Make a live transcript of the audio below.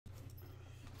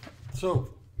So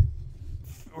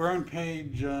we're on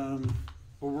page, we're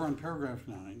on paragraph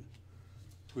 9,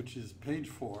 which is page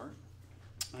 4.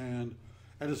 And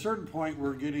at a certain point,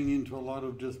 we're getting into a lot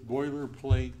of just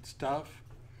boilerplate stuff.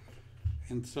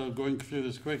 And so going through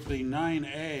this quickly,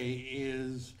 9A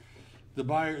is the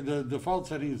buyer, the default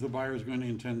setting is the buyer is going to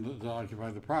intend to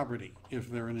occupy the property. If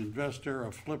they're an investor,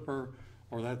 a flipper,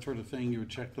 or that sort of thing, you would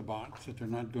check the box that they're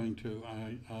not going to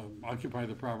occupy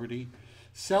the property.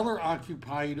 Seller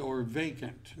occupied or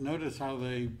vacant. Notice how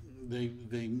they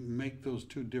make those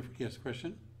two different. Yes,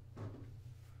 question?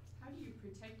 How do you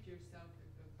protect yourself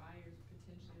if a buyer is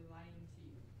potentially lying to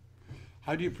you?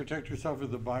 How do you protect yourself if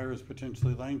the buyer is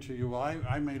potentially lying to you? Well,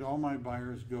 I made all my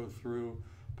buyers go through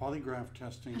polygraph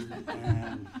testing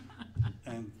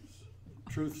and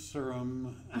truth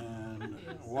serum and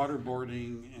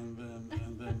waterboarding, and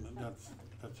then that's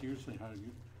usually how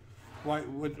you. Why?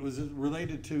 What was it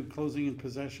related to closing in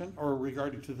possession or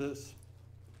regarding to this?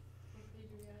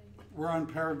 We're on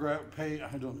paragraph page.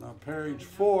 I don't know. Page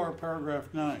 4,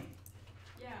 paragraph 9.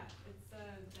 Yeah, it's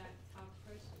that top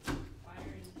question. Buyer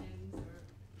intends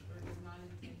or does not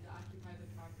intend to occupy the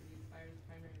property as buyer's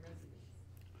primary residence.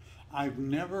 I've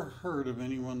never heard of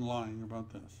anyone lying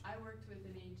about this. I worked with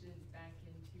an agent back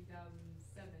in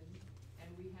 2007, and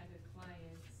we had a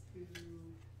client who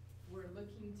were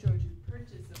looking to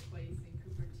purchase a place in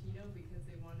Cupertino because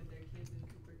they wanted their kids in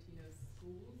Cupertino's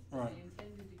schools. Right. They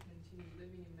intended to continue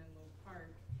living in Menlo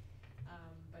Park,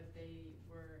 but they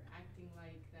were acting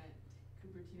like that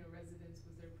Cupertino residence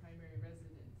was their primary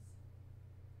residence.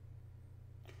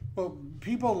 Well,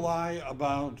 people lie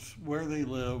about where they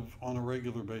live on a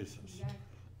regular basis. Exactly.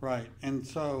 Right, and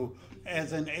so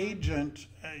as an agent,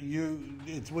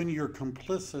 it's when you're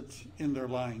complicit in their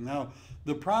lying. Now,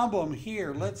 the problem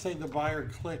here, let's say the buyer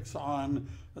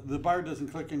doesn't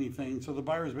click anything, so the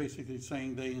buyer is basically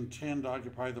saying they intend to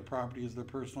occupy the property as their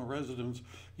personal residence.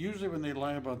 Usually when they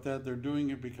lie about that, they're doing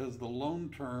it because the loan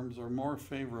terms are more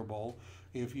favorable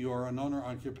if you are an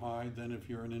owner-occupied than if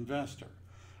you're an investor.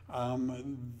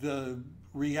 The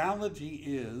reality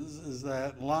is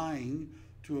that lying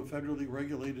to a federally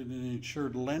regulated and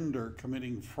insured lender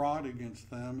committing fraud against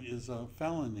them is a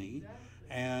felony. Exactly.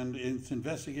 And it's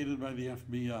investigated by the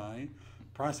FBI,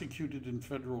 prosecuted in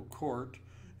federal court,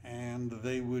 and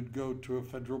they would go to a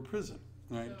federal prison,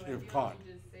 right, So if caught.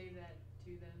 you just say that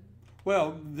to them?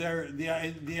 Well,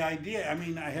 the idea, I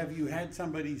mean, have you had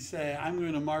somebody say, I'm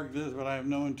going to mark this, but I have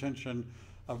no intention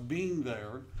of being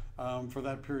there for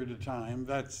that period of time?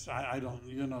 That's, I don't,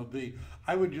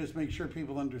 I would just make sure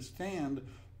people understand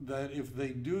that if they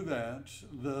do that,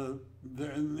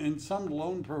 and some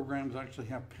loan programs actually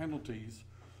have penalties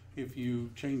if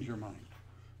you change your mind,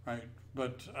 right?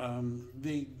 But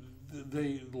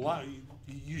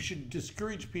you should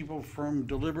discourage people from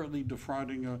deliberately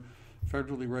defrauding a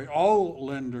federally all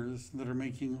lenders that are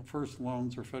making first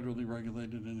loans are federally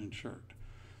regulated and insured,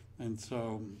 and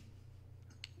so,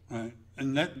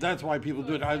 and that's why people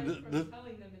do it. Telling them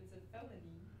it's a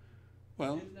felony.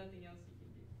 Well. There's nothing else you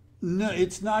can do. No,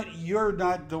 it's not, you're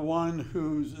not the one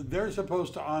they're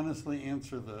supposed to honestly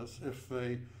answer this. If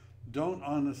they don't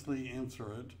honestly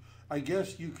answer it, I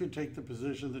guess you could take the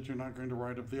position that you're not going to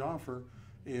write up the offer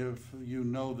if you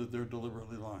know that they're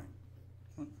deliberately lying.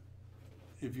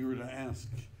 If you were to ask,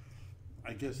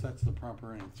 I guess that's the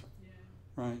proper answer, Yeah.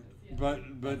 right? Yeah. But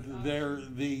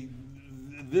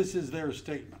this is their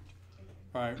statement,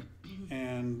 right?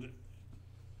 And,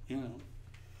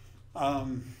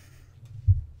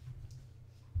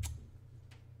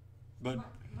 but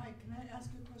Mike, can I ask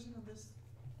you a question on this? Is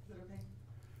that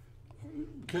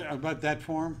okay? about that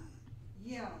form,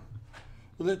 Yeah.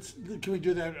 well, can we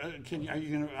do that? Are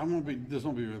you gonna? This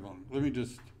won't be very long. Let me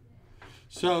just.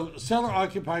 So, seller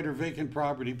occupied or vacant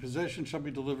property, possession shall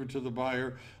be delivered to the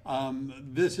buyer.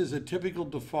 This is a typical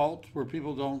default where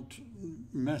people don't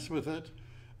mess with it.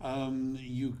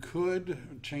 You could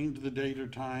change the date or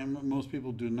time. Most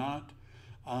people do not.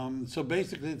 So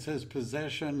basically it says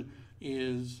possession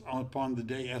is upon the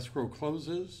day escrow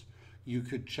closes. You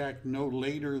could check no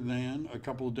later than a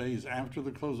couple of days after the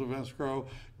close of escrow.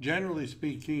 Generally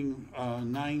speaking,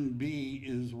 9B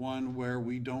is one where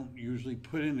we don't usually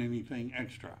put in anything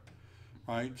extra,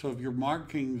 right? So if you're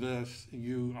marking this,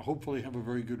 you hopefully have a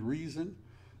very good reason,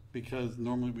 because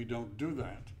normally we don't do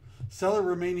that. Seller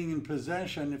remaining in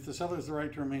possession, if the seller has the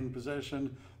right to remain in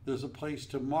possession, there's a place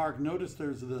to mark. Notice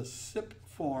there's the SIP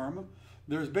form.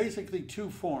 There's basically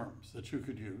two forms that you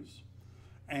could use.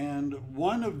 And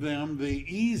one of them, the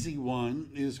easy one,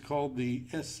 is called the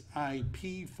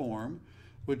SIP form,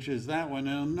 which is that one.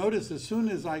 And notice as soon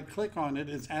as I click on it,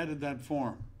 it's added that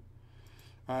form.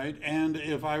 right? And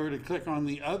if I were to click on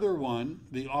the other one,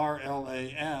 the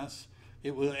RLAS,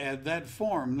 it will add that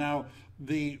form. Now,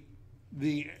 the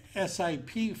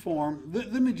SIP form,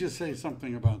 let me just say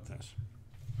something about this.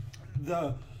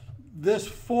 This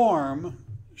form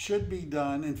should be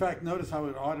done, in fact, notice how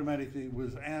it automatically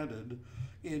was added.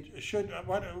 It should,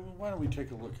 why don't we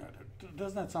take a look at it?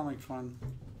 Doesn't that sound like fun?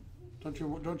 Don't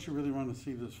you really want to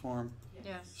see this form?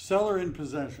 Yes. Seller in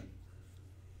possession,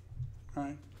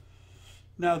 right?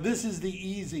 Now, this is the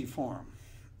easy form.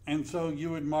 And so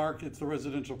you would mark it's the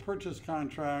residential purchase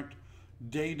contract,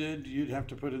 dated, you'd have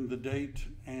to put in the date,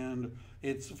 and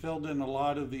it's filled in a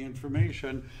lot of the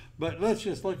information. But let's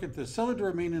just look at this. Seller to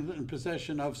remain in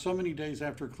possession of so many days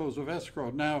after close of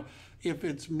escrow. Now, if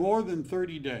it's more than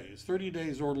 30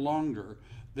 days or longer,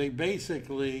 they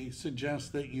basically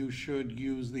suggest that you should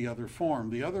use the other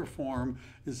form. The other form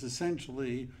is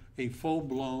essentially a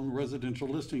full-blown residential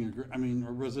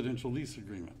residential lease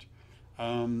agreement.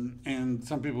 And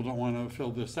some people don't want to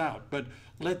fill this out. But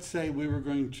let's say we were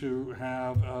going to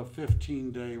have a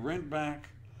 15-day rent back,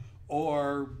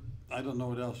 or I don't know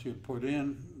what else you'd put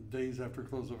in, days after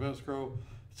close of escrow.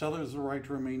 Seller has the right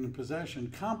to remain in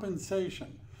possession.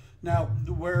 Compensation. Now,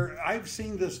 where I've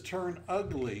seen this turn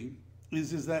ugly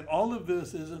is that all of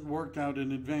this isn't worked out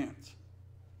in advance.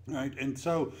 Right, and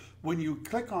so when you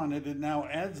click on it, it now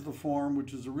adds the form,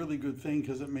 which is a really good thing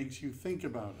because it makes you think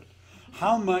about it.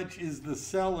 How much is the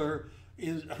seller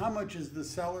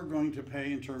going to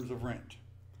pay in terms of rent?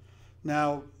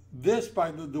 Now, this,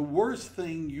 by the worst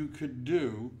thing you could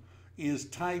do is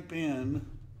type in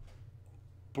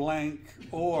blank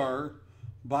or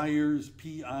buyer's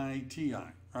PITI,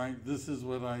 right? This is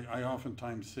what I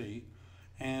oftentimes see.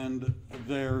 And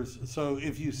so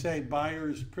if you say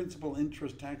buyer's principal,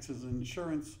 interest, taxes, and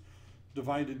insurance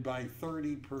divided by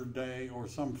 30 per day or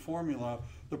some formula,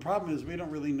 the problem is we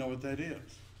don't really know what that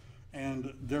is.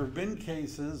 And there have been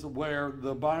cases where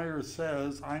the buyer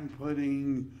says, I'm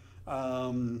putting,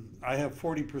 I have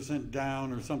 40%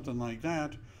 down or something like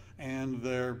that, and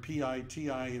their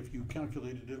PITI, if you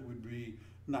calculated it, would be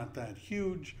not that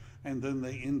huge, and then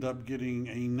they end up getting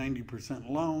a 90%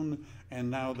 loan,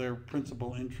 and now their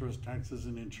principal, interest, taxes,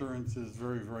 and insurance is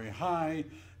very, very high,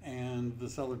 and the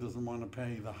seller doesn't want to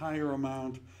pay the higher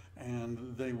amount,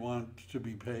 and they want to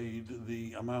be paid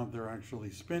the amount they're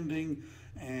actually spending,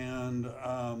 and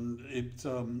it's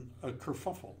a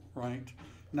kerfuffle, right?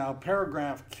 Now,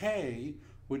 paragraph K,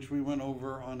 which we went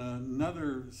over on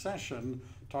another session,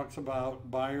 talks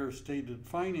about buyer stated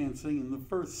financing. In the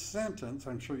first sentence,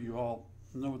 I'm sure you all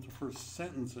know what the first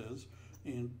sentence is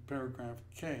in paragraph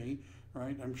K,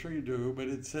 right? I'm sure you do, but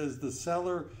it says the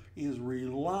seller is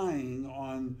relying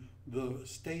on the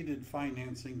stated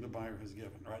financing the buyer has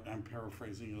given, right? I'm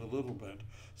paraphrasing it a little bit.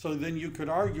 So then you could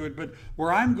argue it, but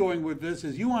where I'm going with this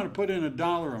is you want to put in a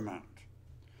dollar amount,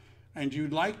 and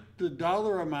you'd like the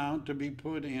dollar amount to be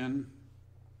put in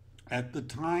at the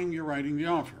time you're writing the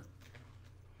offer,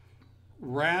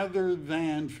 rather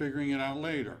than figuring it out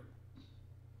later.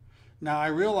 Now, I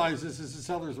realize this is a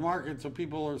seller's market, so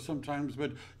people are sometimes,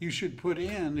 but you should put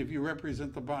in, if you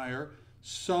represent the buyer,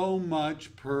 so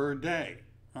much per day,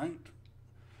 right?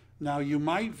 Now, you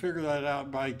might figure that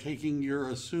out by taking your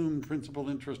assumed principal,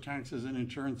 interest, taxes, and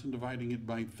insurance and dividing it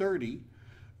by 30,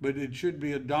 but it should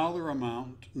be a dollar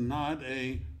amount, not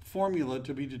a formula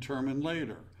to be determined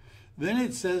later. Then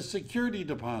it says security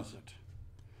deposit.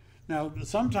 Now,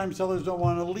 sometimes sellers don't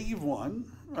want to leave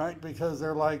one, right? Because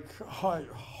they're like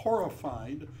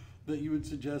horrified that you would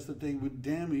suggest that they would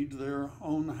damage their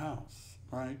own house,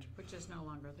 right? Which is no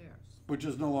longer theirs. Which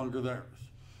is no longer theirs.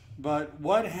 But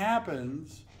what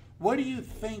happens, what do you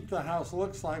think the house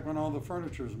looks like when all the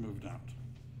furniture is moved out?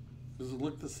 Does it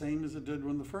look the same as it did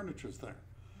when the furniture's there?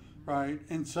 Right?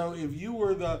 And so if you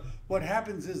were what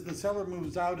happens is the seller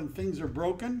moves out and things are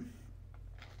broken,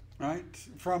 right?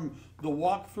 From the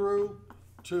walkthrough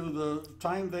to the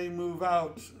time they move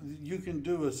out, you can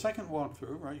do a second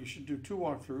walkthrough, right? You should do 2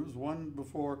 walkthroughs, one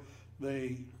before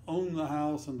they own the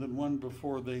house and then one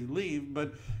before they leave.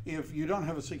 But if you don't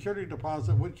have a security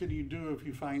deposit, what can you do if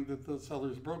you find that the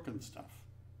seller's broken stuff?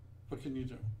 What can you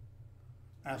do?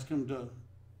 Ask them to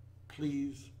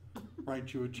please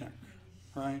write you a check,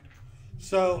 right?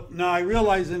 So now I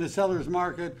realize in a seller's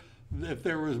market, if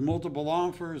there was multiple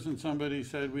offers and somebody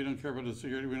said, we don't care about the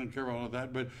security, we don't care about all of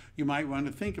that, but you might want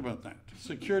to think about that.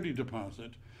 Security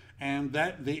deposit, and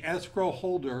that the escrow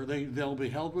holder, they'll be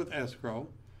held with escrow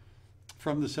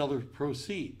from the seller's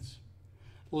proceeds.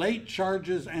 Late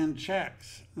charges and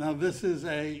checks. Now this is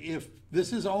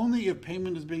only if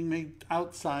payment is being made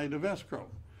outside of escrow.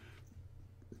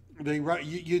 They write,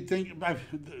 you'd think,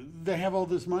 they have all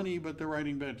this money, but they're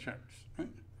writing bad checks, right?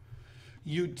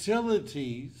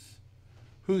 Utilities,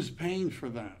 who's paying for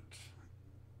that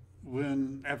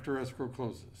after escrow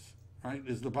closes, right?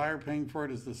 Is the buyer paying for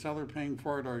it? Is the seller paying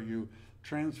for it? Are you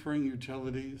transferring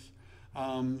utilities?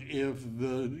 If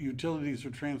the utilities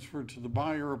are transferred to the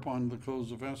buyer upon the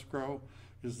close of escrow,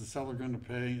 is the seller going to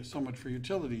pay so much for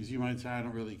utilities? You might say, I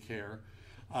don't really care.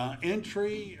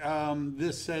 Entry,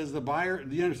 this says the buyer,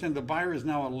 do you understand the buyer is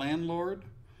now a landlord?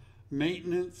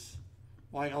 Maintenance,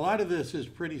 like a lot of this is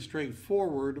pretty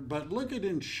straightforward, but look at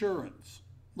insurance.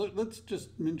 Let's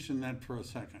just mention that for a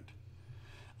second.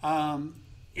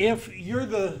 If you're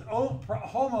the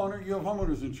homeowner, you have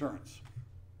homeowner's insurance.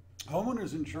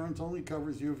 Homeowner's insurance only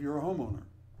covers you if you're a homeowner.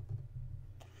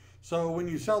 So when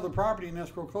you sell the property and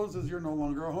escrow closes, you're no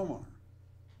longer a homeowner.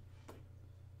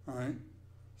 All right?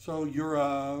 So you're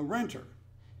a renter.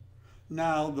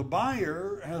 Now the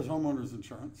buyer has homeowner's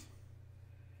insurance,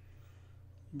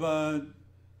 but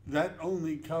that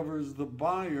only covers the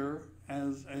buyer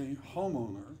as a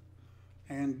homeowner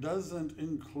and doesn't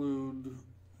include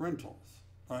rentals.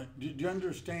 Right? Do you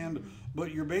understand?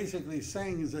 What you're basically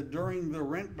saying is that during the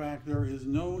rent back, there is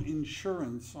no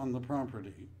insurance on the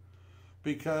property,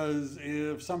 because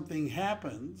if something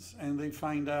happens and they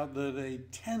find out that a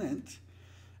tenant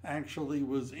actually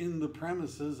was in the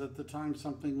premises at the time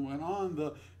something went on,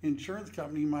 the insurance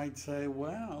company might say,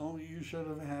 well, you should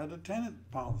have had a tenant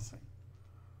policy.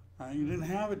 Right? You didn't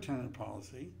have a tenant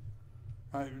policy.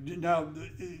 Right? Now,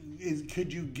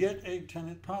 could you get a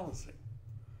tenant policy?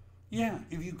 Yeah,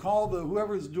 if you call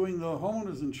whoever's doing the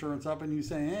homeowner's insurance up and you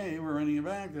say, hey, we're running it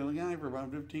back, they're like, yeah, for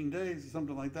about 15 days,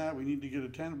 something like that, we need to get a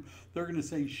tenant. They're going to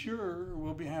say, sure,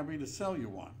 we'll be happy to sell you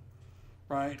one.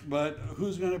 Right? But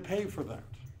who's going to pay for that?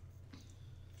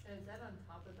 Is that on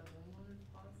top of the homeowner's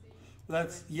policy?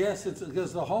 That's, yes, it's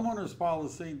because the homeowner's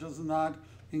policy does not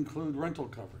include rental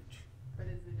coverage. But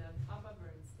is it on top of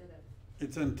or instead of?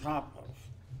 It's on top of.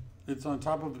 It's on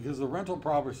top of, because the rental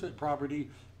property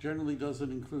generally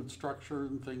doesn't include structure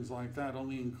and things like that,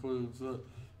 only includes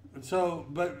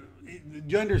but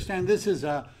you understand this is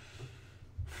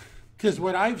because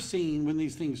what I've seen when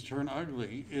these things turn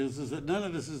ugly is that none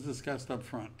of this is discussed up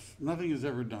front. Nothing is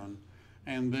ever done.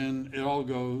 And then it all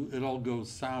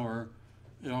goes sour,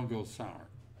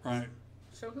 right?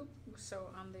 So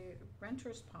on the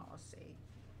renter's policy,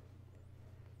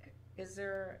 is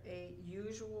there a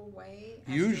usual way?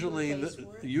 as to who pays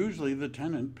for it? Usually the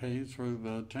tenant pays for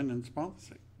the tenant's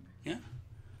policy. Yeah.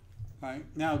 Right.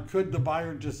 Now, could the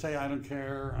buyer just say, I don't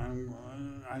care,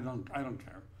 I don't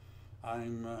care.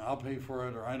 I'll pay for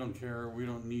it, or I don't care, we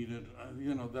don't need it.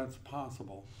 That's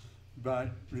possible.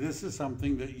 But this is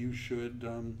something that you should,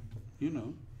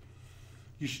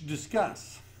 you should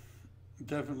discuss.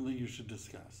 Definitely you should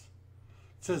discuss.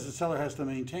 It says the seller has to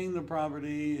maintain the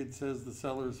property. It says the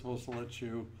seller is supposed to let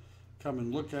you come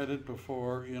and look at it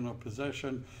before,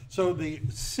 possession. So the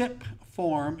SIP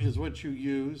form is what you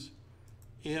use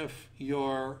if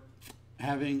you're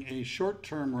having a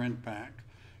short-term rent back.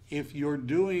 If you're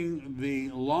doing the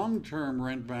long-term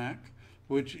rent back,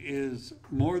 which is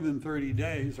more than 30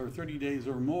 days or 30 days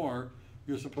or more,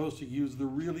 you're supposed to use the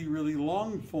really, really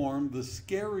long form, the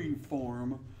scary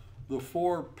form, the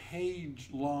 4-page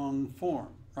long form,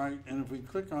 right? And if we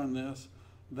click on this,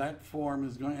 that form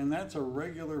is going, and that's a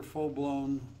regular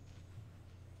full-blown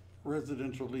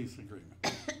residential lease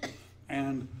agreement.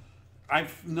 And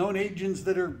I've known agents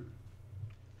that are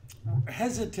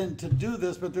hesitant to do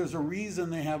this, but there's a reason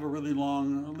they have a really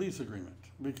long lease agreement,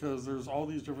 because there's all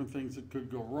these different things that could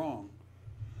go wrong.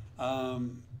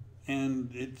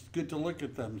 And it's good to look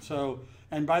at them. So,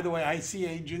 and by the way, I see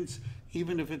agents,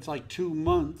 even if it's like 2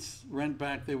 months rent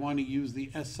back, they want to use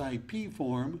the SIP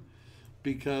form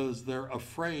because they're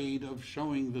afraid of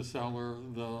showing the seller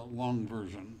the long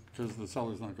version, because the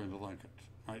seller's not going to like it.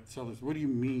 Right? Sellers, what do you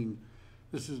mean?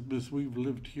 We've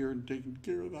lived here and taken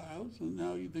care of the house, and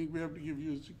now you think we have to give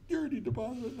you a security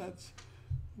deposit?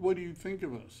 What do you think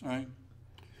of us, right?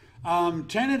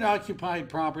 Tenant occupied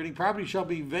property shall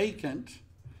be vacant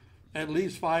at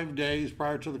least 5 days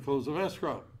prior to the close of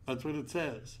escrow. That's what it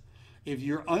says. If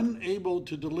you're unable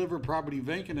to deliver property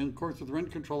vacant in accordance with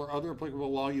rent control or other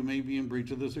applicable law, you may be in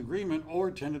breach of this agreement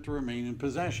or tenant to remain in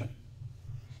possession.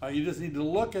 You just need to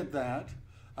look at that.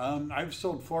 I've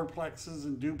sold fourplexes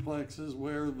and duplexes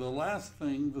where the last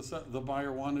thing the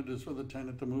buyer wanted is for the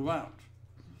tenant to move out.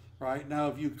 Right? Now,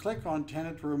 if you click on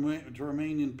tenant to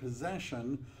remain in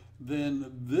possession,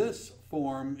 then this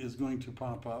form is going to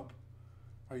pop up.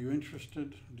 Are you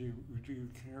interested? Do you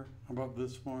care about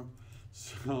this form?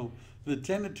 So the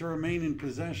tenant to remain in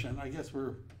possession, I guess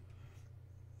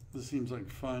This seems like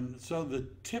fun. So the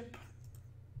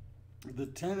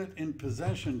tenant in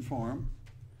possession form,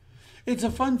 it's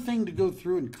a fun thing to go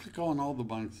through and click on all the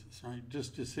boxes, right?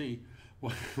 Just to see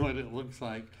what it looks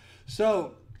like.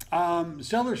 So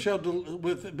seller shall,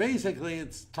 basically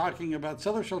it's talking about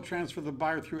seller shall transfer the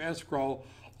buyer through escrow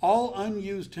all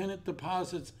unused tenant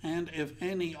deposits and, if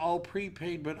any, all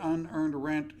prepaid but unearned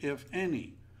rent, if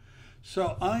any.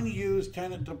 So unused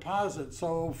tenant deposit.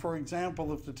 So for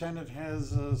example, if the tenant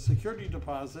has a security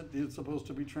deposit, it's supposed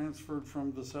to be transferred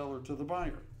from the seller to the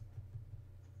buyer.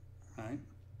 Right?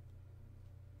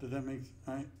 Did that make sense?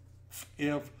 Right?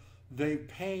 If they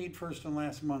paid first and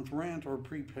last month rent or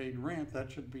prepaid rent, that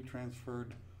should be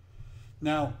transferred.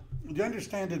 Now, you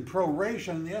understand in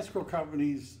proration, the escrow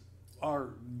companies are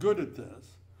good at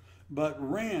this, but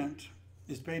rent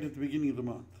is paid at the beginning of the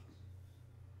month,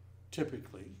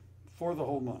 typically, for the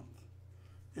whole month.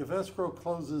 If escrow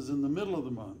closes in the middle of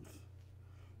the month,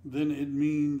 then it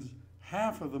means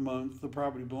half of the month the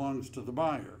property belongs to the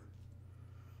buyer,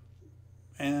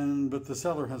 but the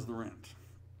seller has the rent.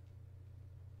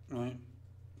 Right?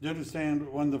 You understand,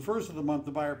 when the first of the month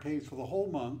the buyer pays for the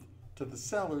whole month to the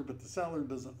seller, but the seller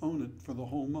doesn't own it for the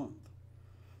whole month.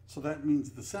 So that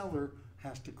means the seller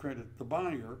has to credit the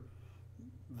buyer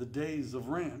the days of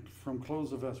rent from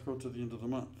close of escrow to the end of the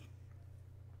month.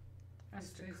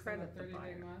 Has to Based on credit a the 30-day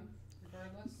buyer. month,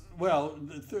 regardless? Well,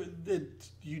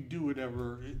 you do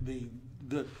whatever,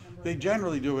 they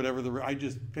generally do whatever, I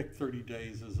just picked 30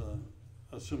 days as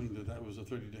assuming that was a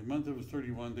 30-day month. It was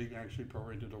 31, they actually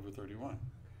prorated over 31.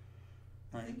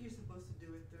 I Right? think you're supposed to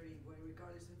do it 30,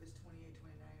 regardless if it's 28,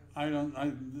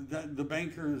 29, or. The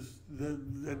bankers,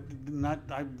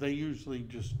 they usually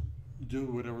just do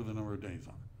whatever the number of days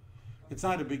are. It's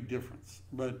not a big difference,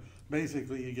 but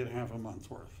basically you get half a month's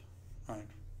worth, right?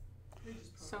 You're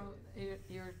just So prorated.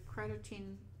 you're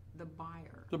crediting the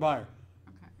buyer, The buyer.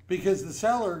 okay, Because the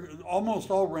seller, almost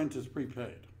all rent is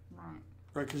prepaid, right,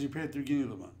 right? Because you pay at the beginning of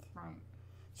the month. right.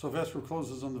 So if escrow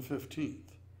closes on the 15th,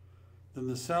 then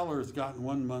the seller's gotten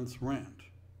 1 month's rent,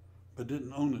 but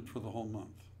didn't own it for the whole month.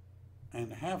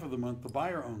 And half of the month, the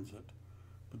buyer owns it,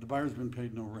 but the buyer's been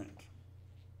paid no rent.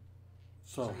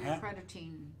 So you're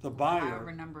crediting the buyer,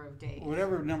 however number of days.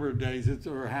 whatever number of days,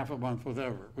 or half a month,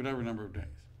 whatever number of days.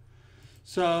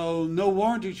 So no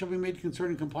warranty shall be made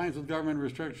concerning compliance with government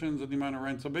restrictions on the amount of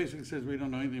rent. So basically it says we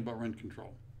don't know anything about rent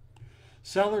control.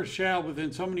 Seller shall,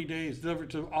 within so many days, deliver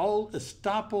to all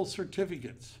estoppel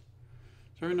certificates.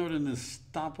 So you know what an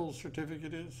estoppel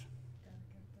certificate is? Gotta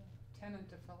get the tenant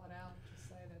to fill it out to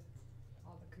say that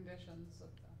all the conditions of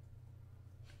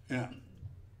Yeah.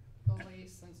 the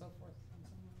lease and so forth and so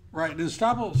on. Right, the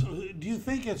estoppel, so do you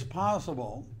think it's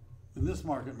possible, in this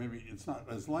market maybe it's not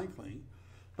as likely,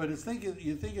 but you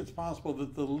think it's possible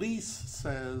that the lease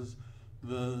says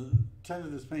the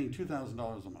tenant is paying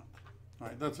 $2,000 a month,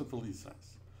 right? That's what the lease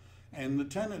says. And the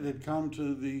tenant had come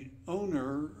to the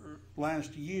owner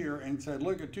last year and said,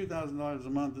 look, at $2,000 a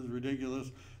month is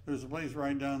ridiculous. There's a place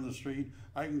right down the street.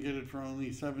 I can get it for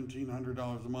only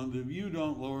 $1,700 a month. If you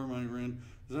don't lower my rent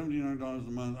 $1,700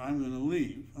 a month, I'm going to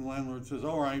leave. And the landlord says,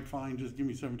 all right, fine, just give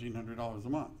me $1,700 a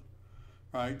month.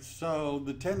 Right? So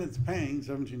the tenant's paying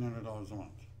 $1,700 a month.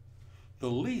 The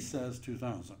lease says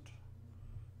 $2,000.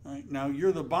 Right? Now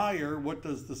you're the buyer. What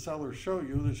does the seller show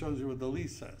you? It shows you what the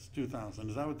lease says, $2,000.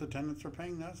 Is that what the tenants are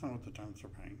paying? That's not what the tenants are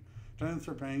paying. Tenants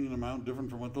are paying an amount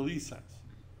different from what the lease says.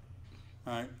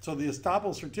 All right? So the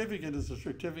estoppel certificate is a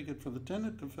certificate for the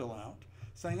tenant to fill out,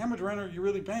 saying how much rent are you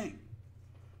really paying?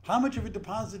 How much of a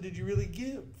deposit did you really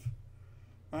give?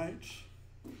 Right?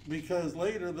 Because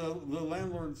later the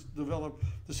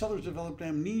sellers developed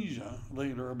amnesia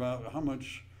later about how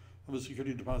much of a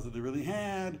security deposit they really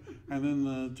had, and then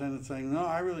the tenant saying, no,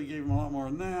 I really gave them a lot more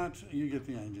than that. You get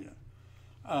the idea.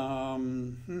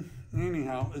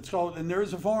 Anyhow, it's called, and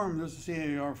there's a form, there's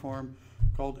a CAR form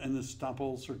called an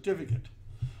estoppel certificate.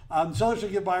 Seller shall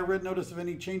give buyer written notice of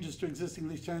any changes to existing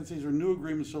lease tenancies or new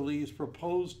agreements to lease,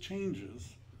 proposed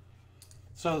changes.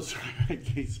 So I've had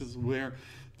cases where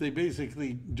they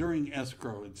basically, during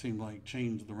escrow, it seemed like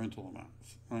changed the rental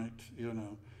amounts, right? You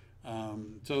know,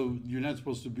 so you're not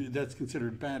supposed to be, that's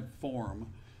considered bad form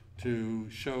to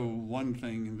show one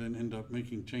thing and then end up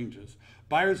making changes.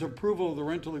 Buyer's approval of the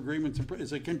rental agreements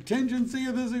is a contingency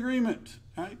of this agreement,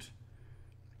 right?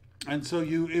 And so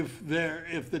if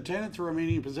the tenants are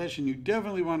remaining in possession, you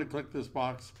definitely want to click this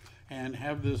box and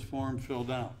have this form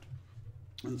filled out.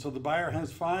 And so the buyer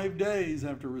has 5 days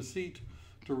after receipt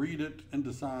to read it and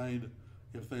decide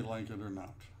if they like it or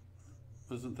not.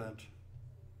 Isn't that,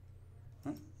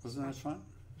 right? Isn't that fun?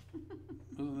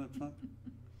 Isn't that fun?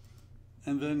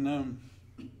 And then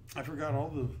I forgot all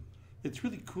the It's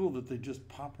really cool that they just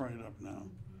pop right up now.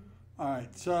 All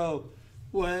right, so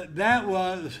that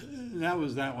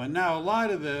was that one. Now, a lot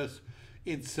of this,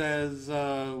 it says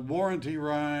warranty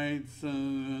rights,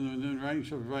 right,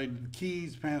 shall provide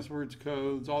keys, passwords,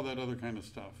 codes, all that other kind of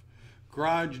stuff.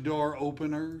 Garage door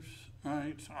openers,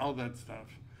 right, all that stuff.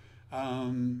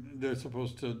 They're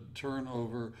supposed to turn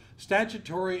over.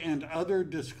 Statutory and other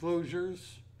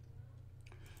disclosures.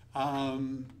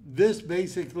 This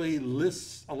basically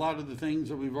lists a lot of the things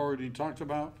that we've already talked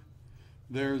about.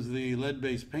 There's the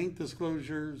lead-based paint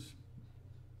disclosures,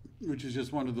 which is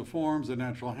just one of the forms, the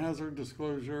natural hazard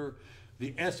disclosure,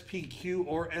 the SPQ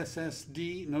or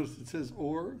SSD, notice it says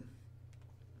or.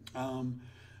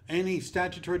 Any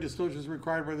statutory disclosures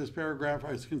required by this paragraph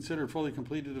is considered fully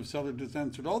completed if seller has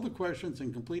answered all the questions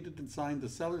and completed and signed the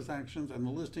seller's actions, and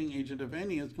the listing agent, if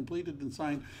any, has completed and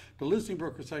signed the listing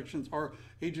broker sections or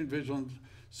agent vigilance.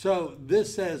 So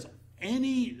this says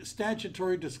any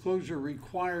statutory disclosure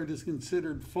required is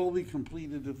considered fully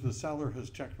completed if the seller has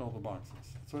checked all the boxes.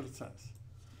 That's what it says.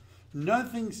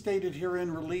 Nothing stated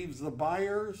herein relieves the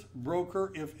buyer's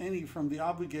broker, if any, from the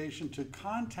obligation to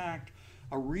conduct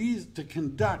a reasonably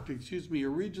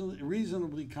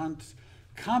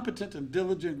competent and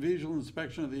diligent visual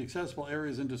inspection of the accessible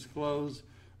areas and disclose.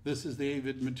 This is the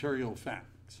AVID material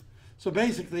facts. So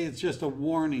basically, it's just a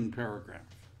warning paragraph.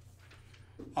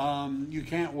 You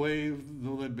can't waive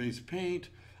the lead-based paint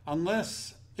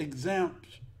unless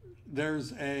exempt.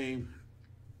 There's the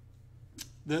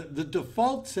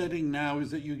default setting now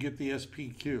is that you get the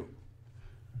SPQ.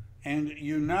 And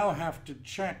you now have to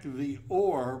check the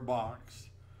OR box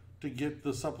to get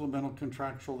the supplemental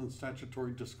contractual and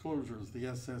statutory disclosures, the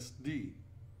SSD.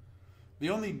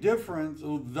 The only difference,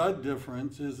 or the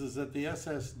difference, is that the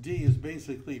SSD is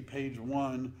basically page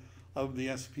 1 of the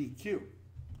SPQ.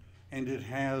 And it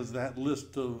has that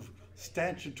list of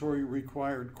statutory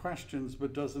required questions,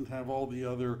 but doesn't have all the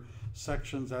other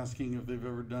sections asking if they've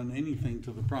ever done anything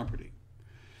to the property.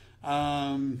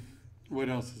 What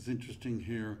else is interesting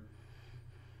here?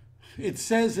 It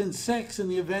says in 6, in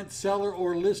the event seller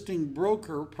or listing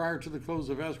broker prior to the close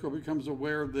of escrow becomes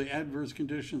aware of the adverse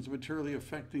conditions materially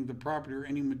affecting the property or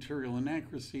any material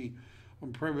inaccuracy,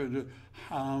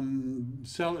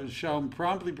 seller shall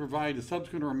promptly provide a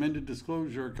subsequent or amended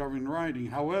disclosure covering writing.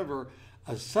 However,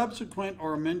 a subsequent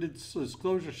or amended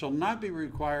disclosure shall not be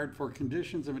required for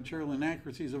conditions and material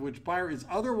inaccuracies of which buyer is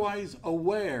otherwise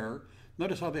aware.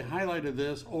 Notice how they highlighted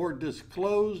this, or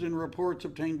disclosed in reports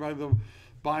obtained by the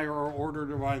buyer or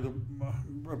ordered by the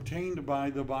obtained by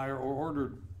the buyer or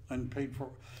ordered and paid for.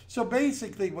 So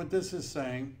basically what this is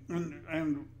saying,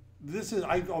 and this is,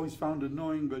 I've always found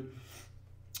annoying, but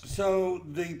so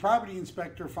the property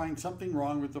inspector finds something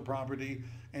wrong with the property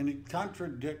and it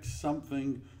contradicts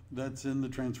something that's in the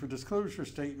transfer disclosure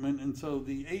statement, and so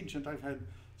the agent, I've had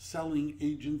selling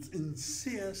agents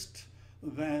insist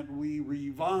that we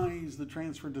revise the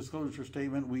transfer disclosure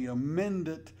statement, we amend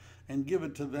it and give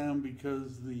it to them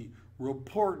because the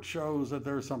report shows that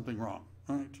there's something wrong,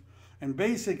 right? And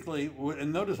basically,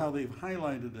 and notice how they've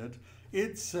highlighted it,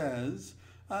 it says,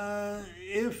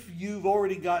 if you've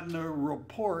already gotten a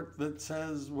report that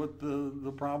says what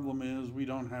the problem is, we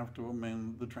don't have to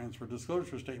amend the transfer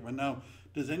disclosure statement. Now,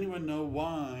 does anyone know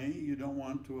why you don't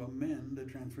want to amend the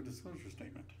transfer disclosure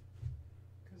statement?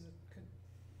 Because it could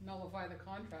nullify the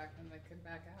contract and they could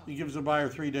back out. It gives the buyer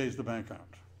 3 days to back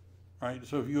out, right?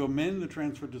 So if you amend the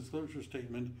transfer disclosure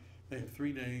statement, they have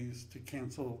 3 days to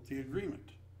cancel the agreement.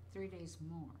 3 days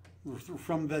more.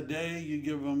 From the day you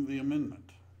give them the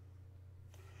amendment.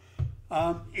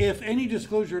 If any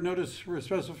disclosure or notice were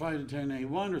specified in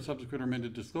 10A1 or subsequent or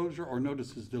amended disclosure or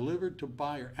notice is delivered to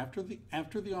buyer after the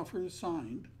offer is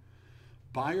signed,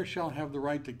 buyer shall have the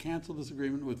right to cancel this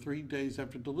agreement with 3 days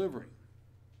after delivery.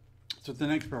 That's what the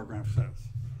next paragraph says.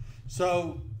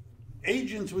 So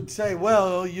agents would say,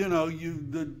 well, you know,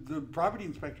 the property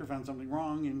inspector found something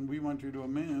wrong and we want you to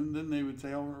amend. Then they would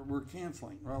say, oh, we're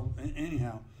canceling. Well,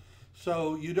 anyhow,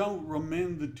 so you don't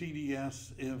amend the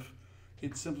TDS if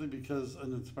it's simply because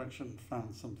an inspection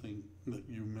found something that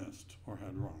you missed or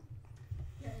had wrong.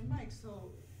 Yeah, and Mike,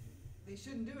 so they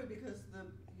shouldn't do it because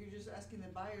you're just asking the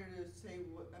buyer to say,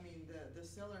 the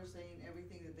seller saying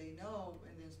everything that they know,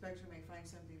 and the inspector may find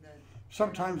something that.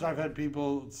 Sometimes I've had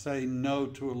people say no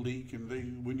to a leak,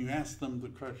 and when you ask them the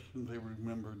question, they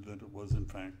remembered that it was in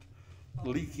fact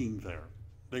leaking there.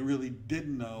 They really did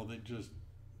know, they just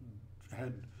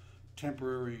had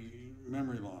temporary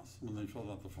memory loss when they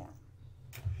filled out the form.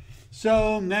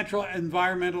 So natural,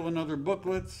 environmental, and other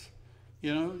booklets,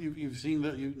 you know, you've seen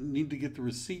that you need to get the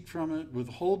receipt from it.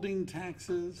 Withholding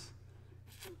taxes,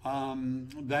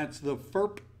 that's the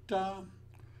FERP SEPTA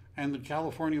and the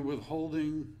California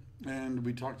withholding, and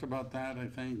we talked about that, I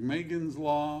think. Megan's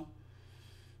Law,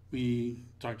 we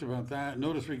talked about that.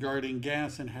 Notice regarding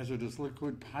gas and hazardous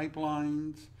liquid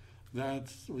pipelines,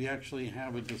 we actually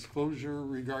have a disclosure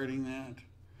regarding that.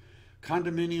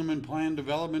 Condominium and plan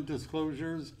development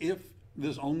disclosures, if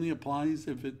this only applies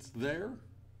if it's there.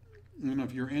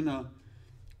 If you're in a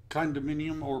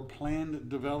condominium or planned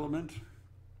development.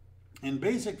 And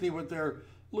basically what they're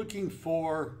looking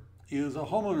for is a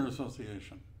homeowner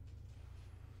association.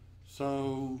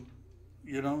 So,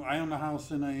 I own a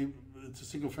house it's a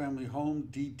single family home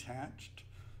detached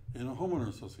in a homeowner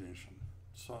association.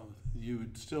 So you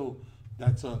would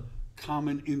that's a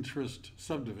common interest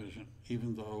subdivision,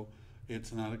 even though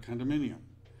it's not a condominium.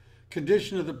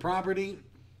 Condition of the property,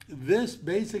 this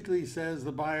basically says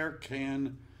the buyer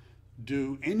can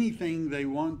do anything they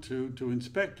want to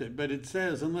inspect it, but it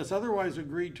says, unless otherwise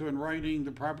agreed to in writing,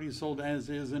 the property is sold as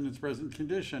is in its present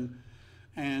condition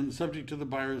and subject to the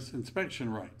buyer's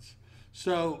inspection rights.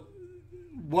 So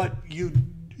what you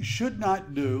should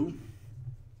not do,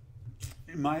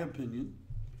 in my opinion,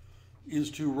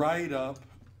 is to write up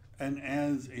an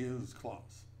as-is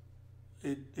clause.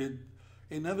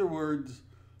 In other words,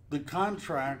 the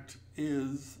contract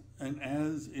is an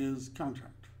as-is contract.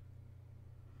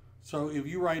 So if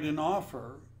you write an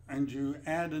offer and you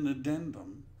add an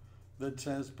addendum that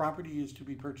says property is to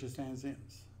be purchased as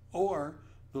is, or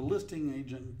the listing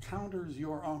agent counters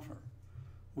your offer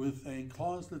with a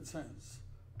clause that says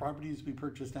property is to be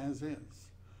purchased as is,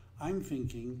 I'm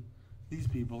thinking these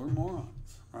people are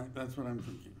morons, right? That's what I'm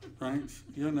thinking, right?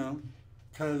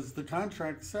 Because the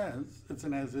contract says it's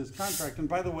an as-is contract. And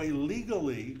by the way,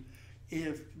 legally,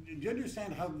 do you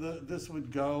understand how this would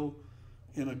go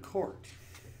in a court?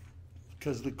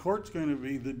 Because the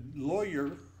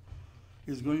lawyer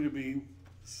is going to be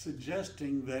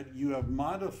suggesting that you have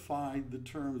modified the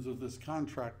terms of this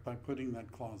contract by putting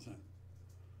that clause in.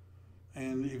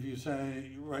 And if you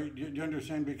say, right, do you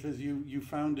understand, because you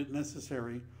found it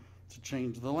necessary to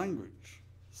change the language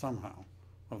somehow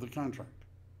of the contract.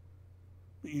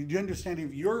 Do you understand,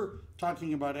 if you're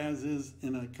talking about as is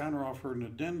in a counteroffer and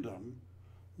addendum,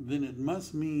 then it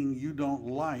must mean you don't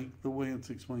like the way it's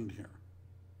explained here.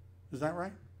 Is that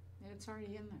right? It's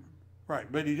already in there.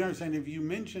 Right, but you understand, if you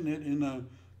mention it in a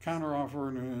counteroffer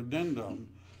and an addendum,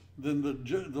 then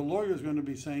the lawyer is going to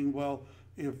be saying, well,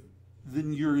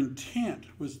 then your intent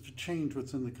was to change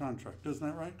what's in the contract. Isn't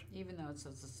that right? Even though it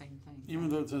says the same thing. Even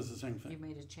though it says the same thing. You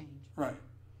made a change. Right.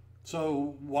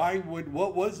 So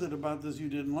what was it about this you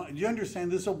didn't like? Do you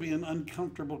understand, this will be an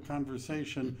uncomfortable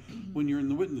conversation when you're in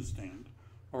the witness stand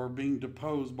or being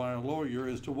deposed by a lawyer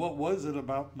as to what was it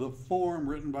about the form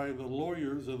written by the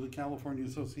lawyers of the California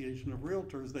Association of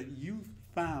Realtors that you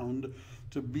found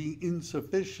to be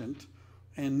insufficient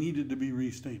and needed to be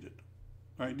restated.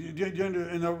 Right?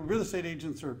 And real estate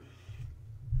agents are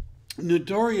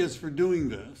notorious for doing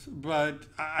this, but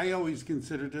I always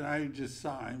considered it, I just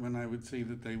sigh when I would see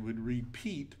that they would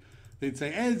repeat. They'd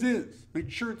say, as is.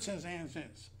 Make sure it says as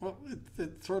is. Well,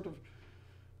 it sort of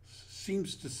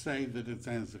seems to say that it's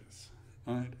as is.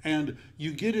 Right? And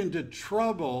you get into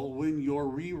trouble when you're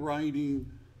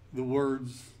rewriting the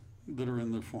words that are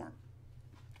in the form.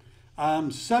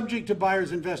 Subject to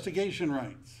buyer's investigation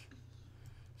rights.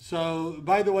 So,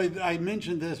 by the way, I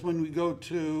mentioned this when we go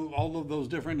to all of those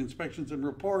different inspections and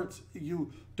reports.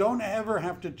 You don't ever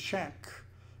have to check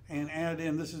and add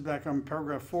in, this is back on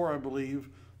paragraph 4, I believe,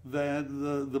 that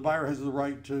the buyer has the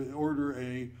right to order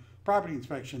a property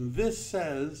inspection. This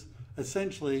says,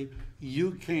 essentially, you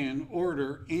can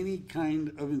order any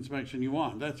kind of inspection you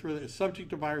want. That's really subject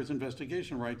to buyer's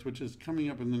investigation rights, which is coming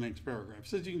up in the next paragraph. It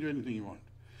says you can do anything you want.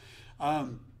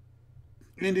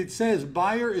 And it says,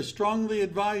 buyer is strongly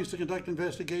advised to conduct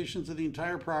investigations of the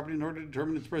entire property in order to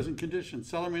determine its present condition.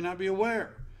 Seller may not be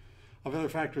aware of other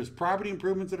factors. Property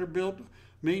improvements that are built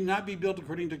may not be built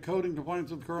according to code in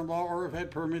compliance with current law or have had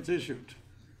permits issued.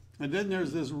 And then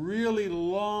there's this really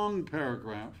long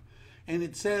paragraph, and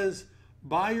it says,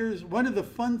 buyers, one of the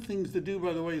fun things to do,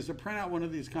 by the way, is to print out one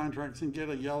of these contracts and get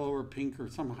a yellow or pink or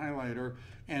some highlighter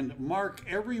and mark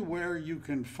everywhere you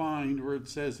can find where it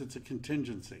says it's a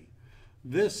contingency.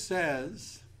 This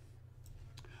says,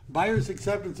 buyer's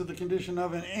acceptance of the condition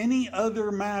of any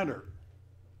other matter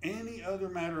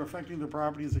affecting the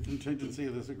property is a contingency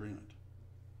of this agreement.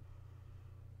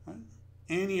 Right?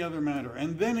 Any other matter.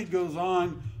 And then it goes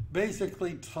on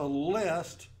basically to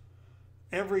list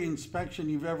every inspection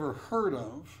you've ever heard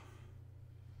of,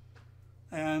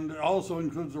 and also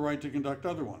includes the right to conduct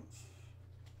other ones.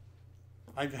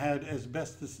 I've had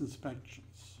asbestos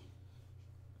inspections,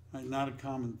 right? Not a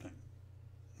common thing.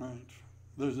 Right.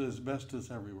 There's asbestos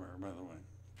everywhere, by the way.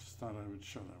 Just thought I would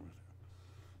share that with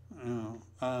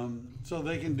you. So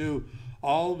they can do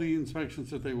all the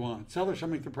inspections that they want. Seller shall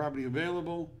make the property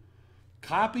available.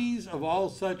 Copies of all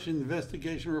such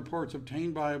investigation reports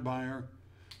obtained by a buyer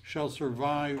shall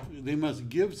survive. They must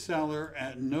give seller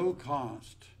at no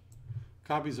cost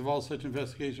copies of all such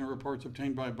investigation reports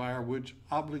obtained by a buyer, which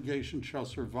obligation shall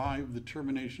survive the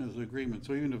termination of the agreement.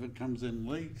 So even if it comes in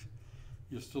late,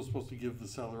 you're still supposed to give the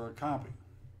seller a copy.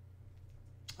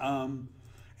 And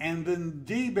then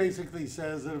D basically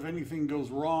says that if anything goes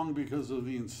wrong because of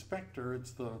the inspector,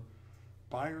 it's the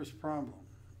buyer's problem.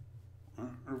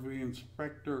 Or if the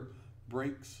inspector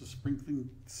breaks the sprinkling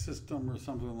system or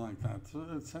something like that. So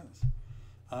it says.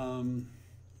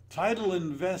 Title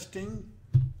investing.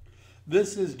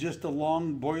 This is just a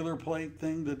long boilerplate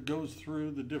thing that goes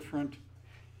through the different,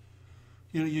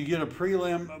 you get a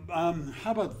prelim.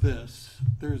 How about this?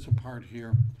 There's a part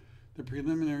here. The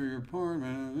preliminary report,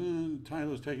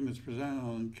 title is taken as presented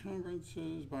on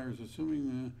encumbrances, buyers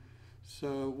assuming,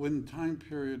 so when time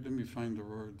period, let me find the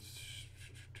words,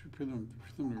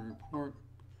 preliminary report.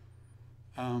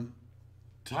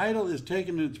 Title is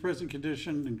taken in its present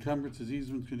condition, encumbrances,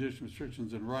 easements, conditions,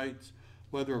 restrictions, and rights,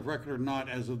 whether of record or not,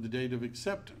 as of the date of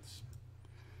acceptance.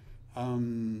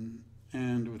 And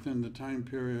within the time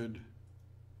period,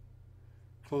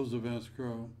 close of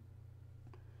escrow,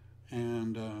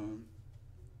 and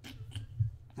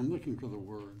I'm looking for the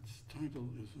words. Title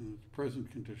is in its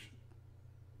present condition.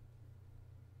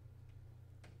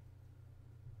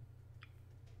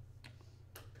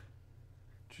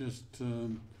 Just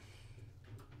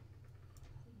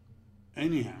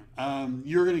anyhow,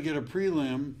 you're going to get a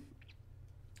prelim,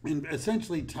 and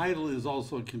essentially title is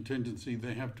also a contingency.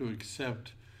 They have to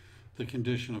accept the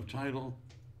condition of title.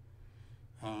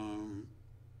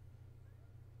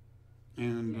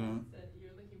 You're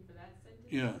looking for that sentence?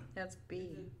 Yeah. That's B.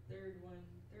 The third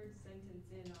sentence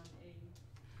in on A,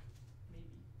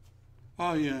 maybe.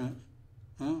 Oh, yeah.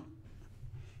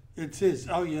 It says,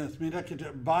 oh, yes,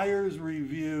 buyer's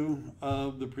review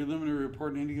of the preliminary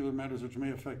report and any other matters which may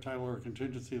affect title or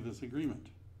contingency of this agreement.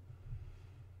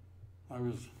 That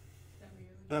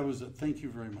was it. Thank you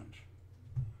very much.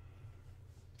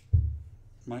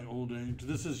 My old age.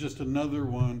 This is just another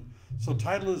one. So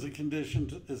title is a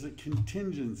condition, is a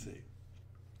contingency.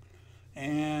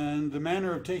 And the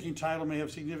manner of taking title may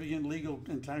have significant legal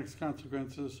and tax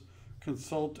consequences.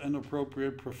 Consult an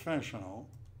appropriate professional.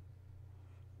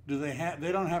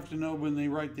 They don't have to know when they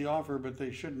write the offer, but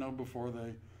they should know before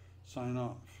they sign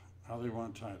off how they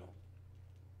want title.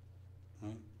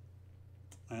 Right?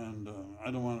 And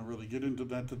I don't want to really get into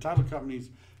that. The title companies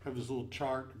have this little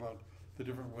chart about the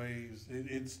different ways.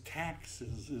 It's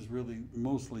taxes is really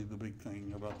mostly the big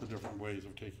thing about the different ways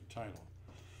of taking title.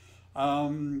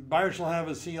 Buyer shall have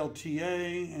a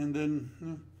CLTA, and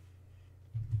then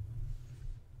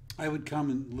I would come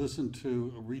and listen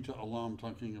to Rita Alam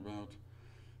talking about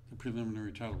the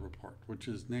preliminary title report, which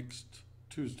is next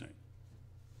Tuesday,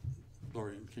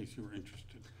 Lori, in case you were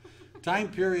interested. Time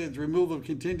periods, removal of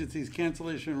contingencies,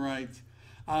 cancellation rights.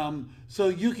 So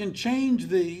you can change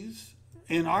these.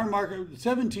 In our market,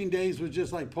 17 days was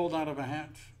just like pulled out of a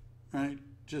hat, right?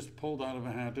 Just pulled out of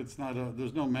a hat. It's not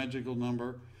there's no magical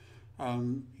number.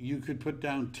 You could put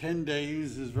down 10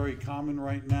 days is very common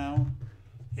right now.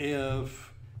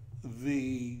 If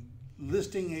the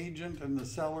listing agent and the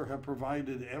seller have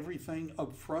provided everything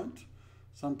up front,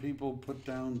 some people put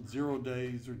down 0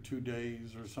 days or 2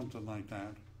 days or something like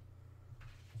that.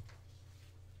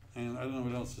 And I don't know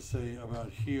what else to say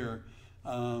about here.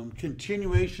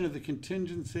 Continuation of the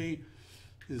contingency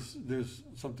there's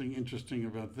something interesting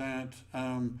about that.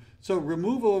 So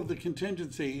removal of the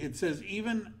contingency, it says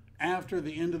even after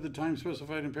the end of the time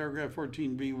specified in paragraph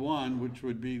 14b1, which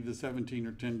would be the 17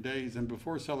 or 10 days, and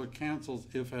before seller cancels,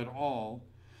 if at all,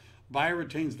 buyer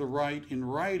retains the right in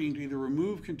writing to either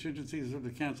remove contingencies or to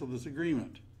cancel this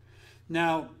agreement.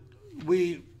 Now,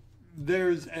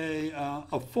 there's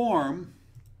a form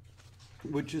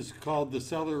which is called the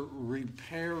seller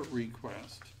repair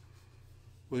request,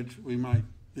 which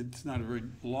it's not a very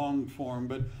long form,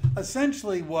 but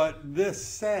essentially what this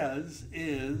says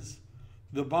is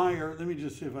the buyer, let me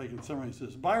just see if I can summarize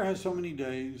this. Buyer has so many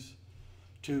days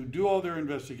to do all their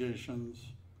investigations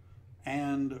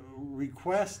and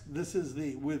request,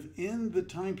 within the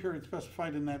time period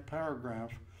specified in that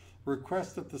paragraph,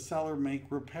 request that the seller make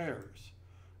repairs.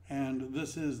 And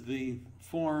this is the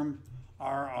form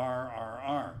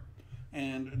RRRR.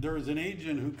 And there was an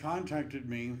agent who contacted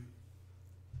me,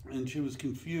 and she was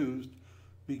confused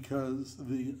because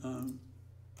the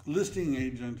listing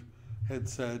agent had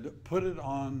said, put it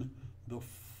on the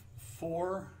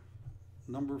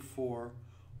number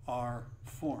 4R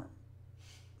form.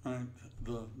 Right?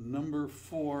 The number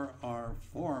 4R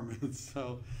form. And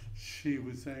so she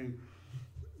was saying,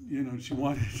 you know, she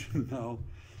wanted to know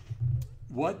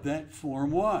what that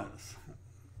form was.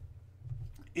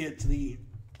 It's the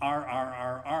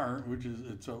RRRR, which is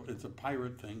it's a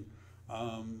pirate thing.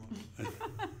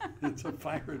 It's a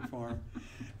pirate form,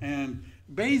 and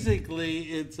basically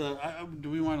it's a. Do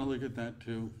we want to look at that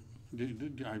too?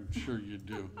 I'm sure you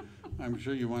do. I'm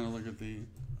sure you want to look at the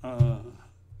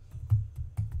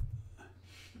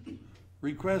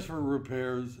request for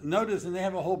repairs. Notice, and they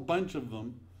have a whole bunch of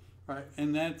them, right?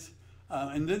 And that's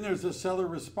and then there's a seller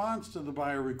response to the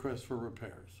buyer request for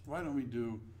repairs. Why don't we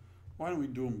do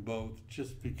them both?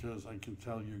 Just because I can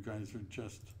tell you guys are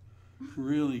just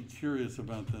really curious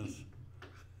about this,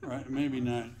 right? Maybe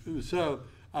not. So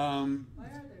Why are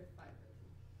there 5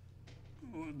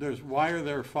 of them? why are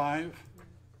there 5?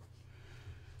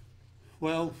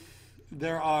 Well,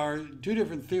 there are 2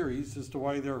 different theories as to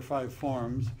why there are 5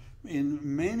 forms. In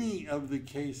many of the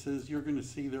cases, you're going to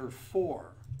see there are 4.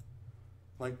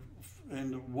 Like,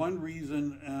 and one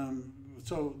reason.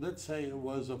 So let's say it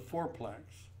was a 4-plex,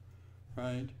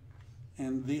 right?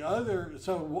 And the other,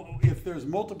 so if there's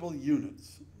multiple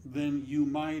units, then you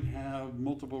might have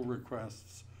multiple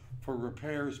requests for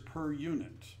repairs per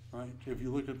unit, right? If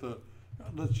you look at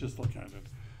let's just look at it.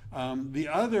 The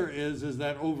other is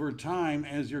that over time,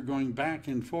 as you're going back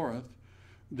and forth,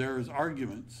 there's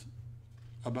arguments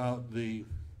about the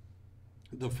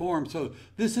form. So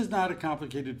this is not a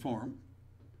complicated form.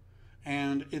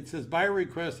 And it says buyer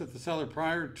request that the seller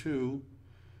prior to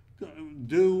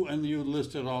do, and you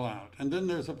list it all out. And then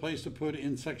there's a place to put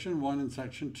in section 1 and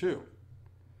section 2.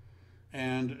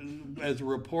 And as a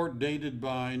report dated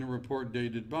by and a report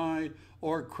dated by,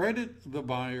 or credit the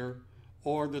buyer,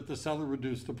 or that the seller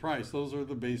reduced the price. Those are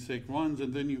the basic ones,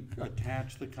 and then you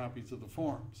attach the copies of the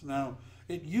forms. Now,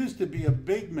 it used to be a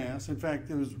big mess. In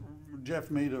fact,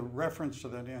 Jeff made a reference to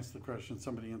that, asked the question,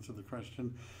 somebody answered the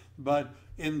question. But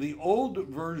in the old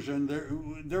version,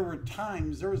 there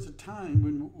was a time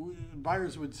when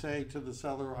buyers would say to the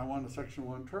seller, I want a section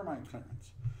 1 termite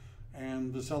clearance.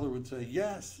 And the seller would say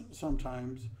yes,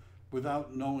 sometimes,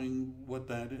 without knowing what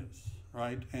that is,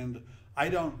 right? And I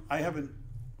haven't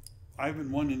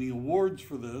won any awards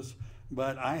for this,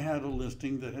 but I had a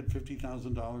listing that had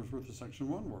 $50,000 worth of section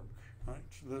 1 work, right?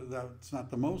 That's not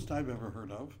the most I've ever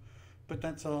heard of, but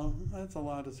that's a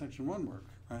lot of section 1 work,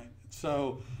 right?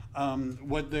 So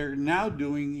what they're now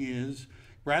doing is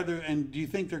and do you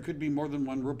think there could be more than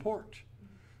one report?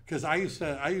 Because I used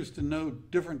to know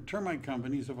different termite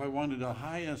companies. If I wanted a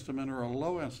high estimate or a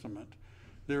low estimate,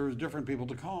 there was different people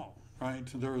to call, right?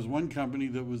 So there was one company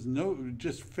that was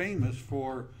just famous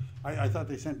for. I thought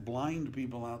they sent blind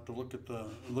people out to look at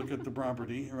the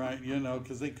property, right? You know,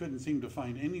 because they couldn't seem to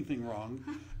find anything wrong.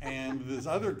 And this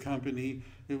other company,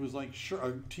 it was like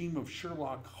a team of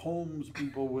Sherlock Holmes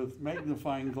people with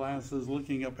magnifying glasses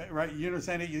looking up, right? You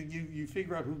understand it? You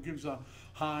figure out who gives a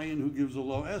high and who gives a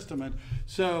low estimate.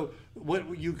 So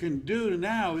what you can do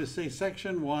now is say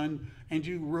section 1, and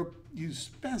you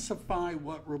specify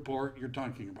what report you're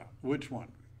talking about, which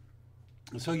one.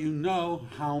 So you know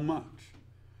how much.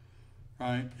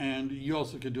 Right, and you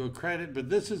also could do a credit, but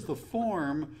this is the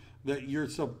form that you're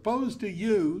supposed to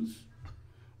use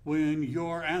when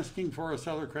you're asking for a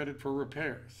seller credit for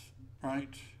repairs,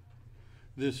 right?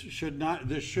 This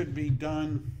should be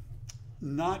done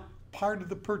not part of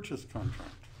the purchase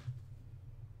contract,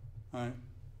 right?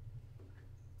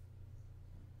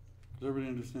 Does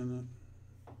everybody understand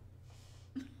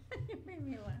that? You made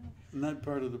me laugh. Not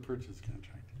part of the purchase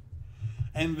contract.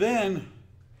 And then,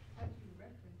 How do you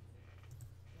reference it?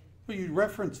 well, you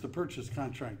reference the purchase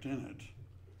contract in it,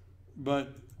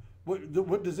 but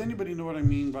what does anybody know what I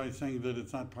mean by saying that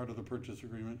it's not part of the purchase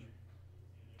agreement?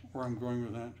 Where I'm going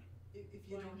with that? If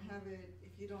you don't have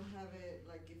it,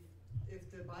 like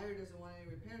if the buyer doesn't want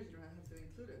any repairs, you don't have to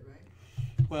include it,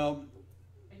 right? Well,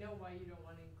 I know why you don't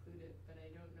want to include it, but I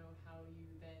don't know how you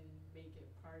then make it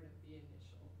part of the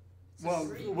initial. well,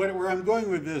 where I'm going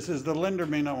with this is the lender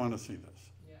may not want to see this,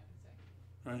 Yeah,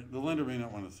 exactly. right? The lender may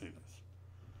not want to see this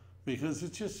because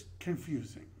it's just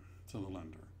confusing to the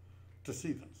lender to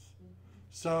see this.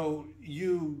 So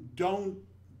you don't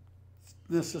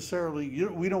necessarily,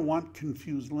 we don't want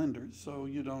confused lenders, so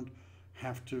you don't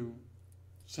have to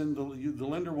send the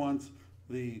lender wants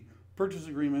the purchase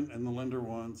agreement and the lender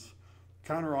wants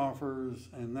counter offers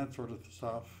and that sort of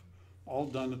stuff all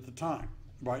done at the time,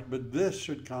 right? But this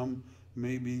should come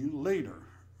maybe later,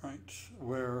 right?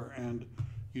 And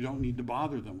you don't need to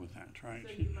bother them with that, right?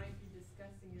 So you might be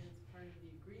discussing it as part of the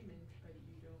agreement, but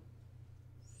you don't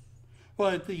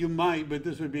But you might, but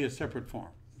this would be a separate form.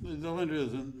 The lender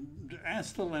doesn't,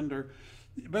 ask the lender.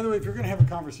 By the way, if you're gonna have a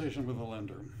conversation with a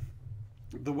lender,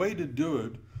 the way to do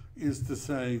it is to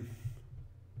say,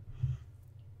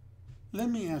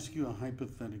 let me ask you a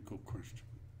hypothetical question,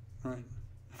 right?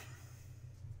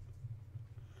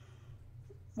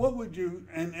 What would you,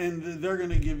 and they're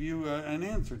gonna give you an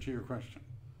answer to your question.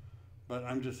 But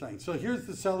I'm just saying, so here's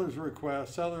the seller's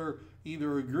request. Seller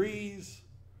either agrees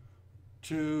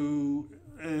to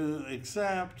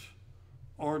accept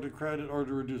or to credit or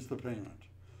to reduce the payment.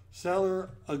 Seller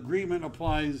agreement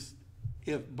applies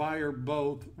if buyer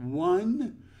both,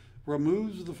 one,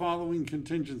 removes the following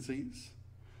contingencies,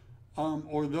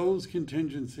 or those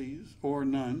contingencies, or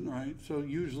none, right? So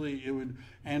usually it would,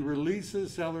 and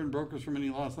releases seller and brokers from any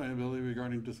loss liability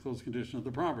regarding disclosed condition of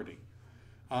the property.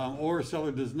 Or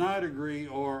seller does not agree,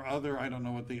 or other, I don't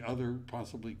know what the other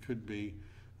possibly could be.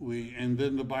 And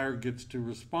then the buyer gets to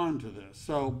respond to this.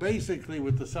 So basically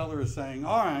what the seller is saying,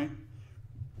 all right,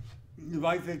 if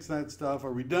I fix that stuff,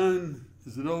 are we done?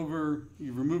 Is it over?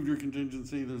 You've removed your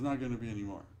contingency, there's not gonna be any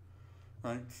more,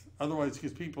 right? Otherwise,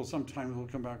 because people sometimes will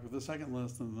come back with a second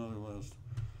list and another list.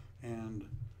 And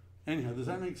anyhow, does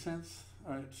that make sense?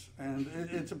 All right, and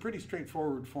it's a pretty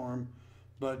straightforward form,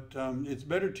 but it's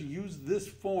better to use this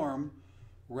form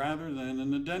rather than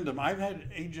an addendum. I've had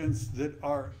agents that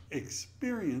are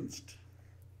experienced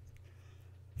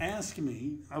ask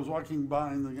me, I was walking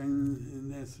by and the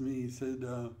guy asked me, he said,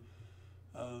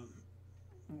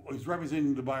 he's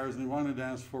representing the buyers and he wanted to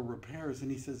ask for repairs,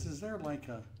 and he says, is there like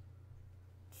a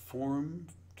form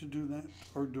to do that?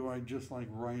 Or do I just like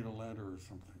write a letter or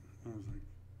something? I was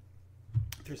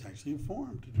like, there's actually a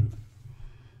form to do that.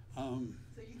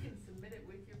 So you can submit it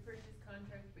with your purchase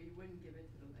contract, but you wouldn't give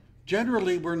it to the lender?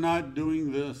 Generally, we're not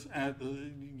doing this at,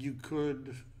 you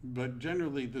could, but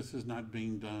generally this is not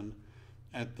being done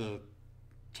at the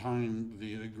time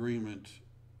the agreement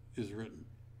is written.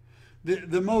 Do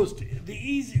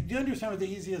you understand what the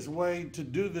easiest way to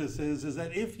do this is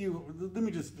that if you, let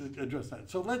me just address that.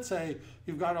 So let's say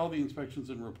you've got all the inspections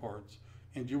and reports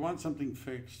and you want something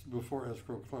fixed before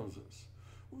escrow closes.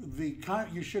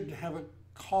 You should have a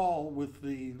call with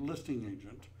the listing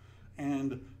agent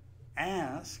and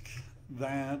ask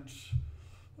that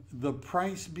the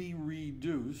price be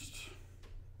reduced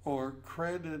or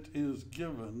credit is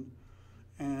given,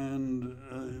 and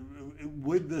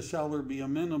would the seller be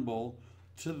amenable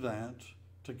to that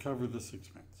to cover this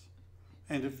expense?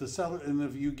 And if the seller, and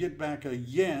if you get back a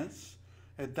yes,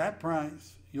 at that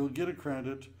price, you'll get a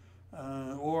credit,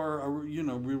 or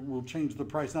we'll change the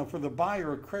price. Now for the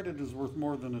buyer, a credit is worth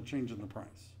more than a change in the price.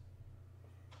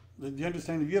 Do you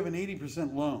understand? If you have an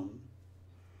 80% loan,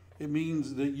 it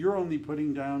means that you're only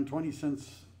putting down 20 cents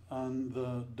on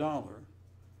the dollar,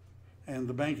 and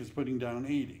the bank is putting down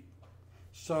 80.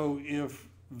 So if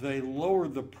they lower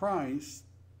the price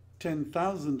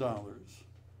 $10,000,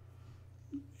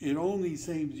 it only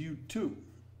saves you $2,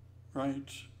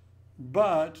 right?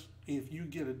 But if you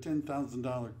get a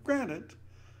 $10,000 credit,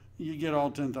 you get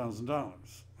all $10,000,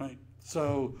 right?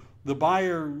 So the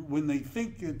buyer, when they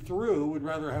think it through, would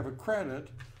rather have a credit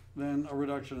than a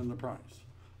reduction in the price,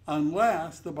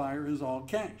 unless the buyer is all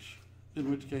cash, in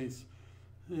which case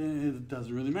it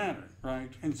doesn't really matter,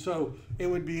 right? And so it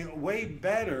would be way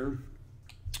better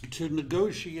to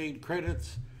negotiate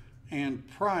credits and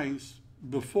price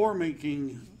before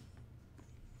making,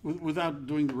 without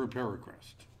doing the repair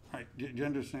request, right? Do you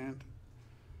understand?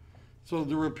 So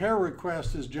the repair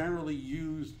request is generally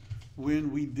used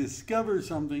when we discover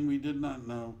something we did not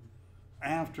know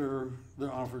after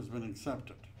the offer's been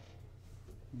accepted.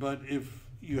 But if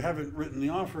you haven't written the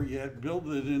offer yet, build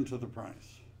it into the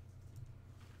price.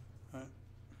 Right?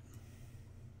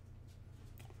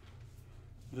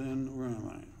 Then where am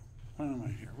I? Why am I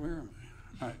here? Where am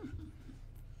I? All right.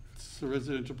 It's the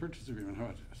residential purchase agreement. How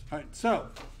about this? All right. So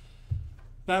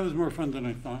that was more fun than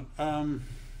I thought.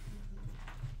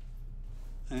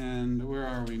 And where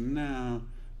are we now?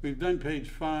 We've done page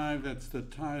 5. That's the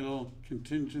title,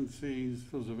 contingencies,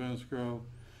 close of escrow.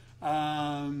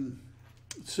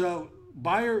 So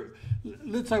buyer,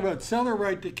 let's talk about seller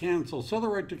right to cancel. Seller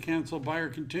right to cancel buyer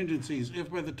contingencies.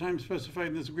 If by the time specified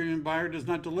in this agreement, buyer does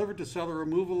not deliver to seller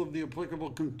removal of the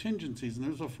applicable contingencies, and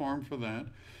there's a form for that.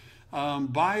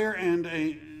 Buyer and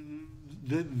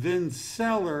then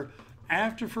seller,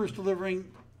 after first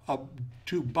delivering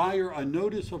to buyer a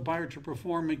notice of buyer to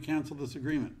perform, may cancel this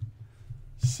agreement.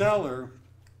 Seller,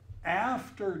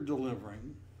 after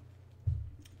delivering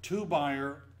to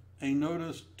buyer a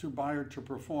notice to buyer to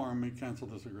perform, may cancel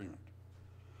this agreement.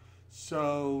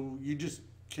 So you just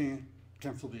can't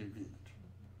cancel the agreement.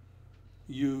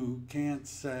 you can't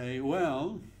say,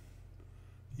 well,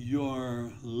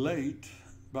 you're late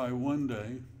by 1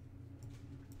 day,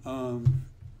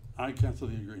 I cancel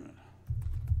the agreement.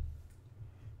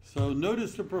 So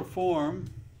notice to perform,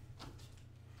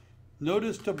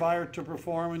 notice to buyer to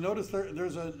perform, and notice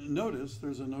there's a notice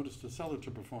to seller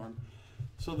to perform.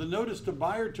 So the notice to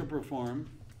buyer to perform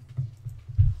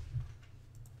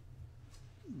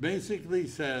basically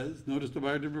says, notice to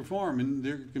buyer to perform, and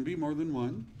there can be more than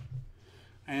one.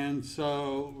 And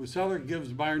so the seller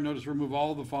gives buyer notice to remove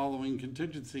all the following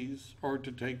contingencies or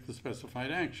to take the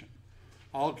specified action.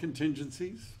 All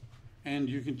contingencies, and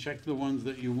you can check the ones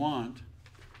that you want.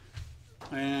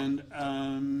 And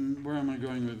where am I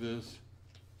going with this?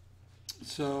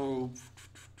 So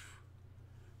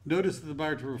notice to the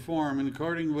buyer to perform, and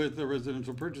according with the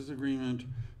residential purchase agreement,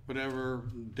 whatever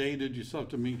dated, you still have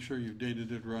to make sure you've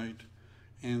dated it right.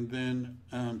 And then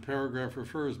paragraph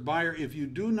refers, buyer, if you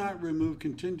do not remove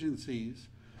contingencies,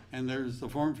 and there's the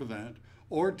form for that,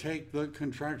 or take the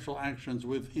contractual actions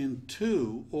within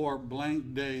 2 or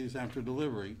blank days after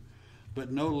delivery,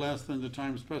 but no less than the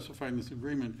time specified in this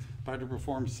agreement, buyer to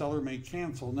perform, seller may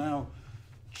cancel. Now,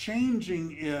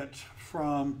 changing it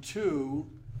from 2,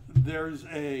 there's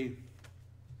a,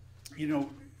 you know,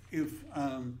 if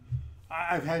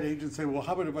I've had agents say, well,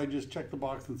 how about if I just check the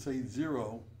box and say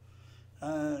 0?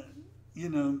 You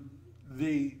know,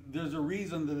 there's a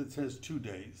reason that it says 2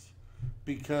 days,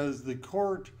 because the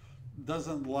court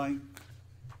doesn't like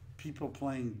people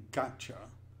playing gotcha.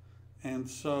 And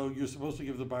so you're supposed to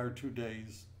give the buyer 2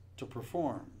 days to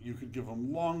perform. You could give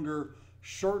them longer.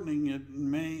 Shortening it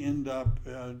may end up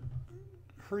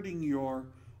hurting your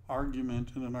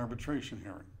argument in an arbitration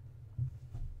hearing.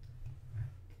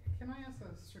 Can I ask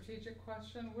a strategic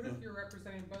question? What if you're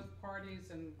representing both parties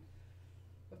and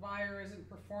the buyer isn't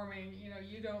performing? You know,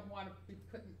 you don't want to be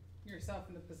putting yourself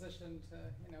in the position to,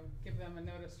 you know, give them a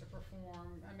notice to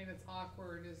perform. I mean, it's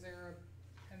awkward. Is there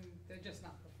and they're just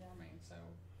not performing, so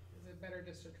is it better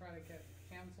just to try to get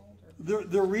canceled? Or?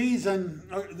 The reason,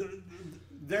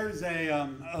 there's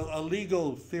a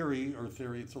legal theory,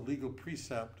 it's a legal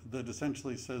precept that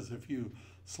essentially says if you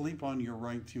sleep on your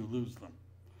rights, you lose them.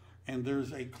 And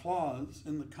there's a clause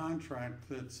in the contract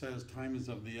that says time is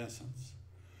of the essence.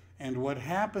 And what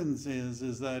happens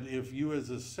is that if you as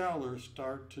a seller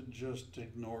start to just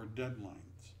ignore deadlines,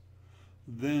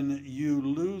 then you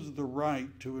lose the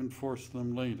right to enforce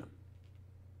them later,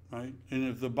 right? And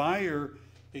if the buyer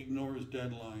ignores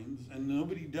deadlines and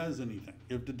nobody does anything,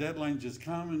 if the deadlines just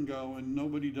come and go and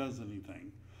nobody does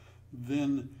anything,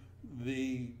 then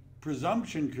the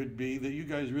presumption could be that you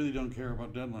guys really don't care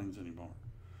about deadlines anymore.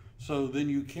 So then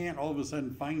you can't all of a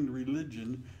sudden find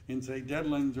religion and say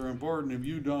deadlines are important. If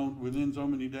you don't within so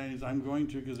many days, I'm going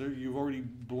to, because you've already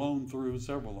blown through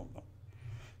several of them.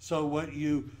 So what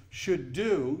you should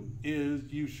do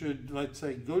is you should, let's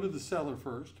say, go to the seller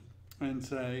first and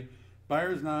say,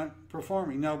 buyer's not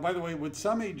performing. Now, by the way, what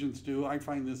some agents do, I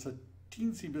find this a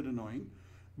teensy bit annoying,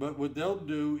 but what they'll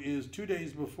do is 2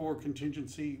 days before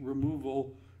contingency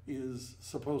removal is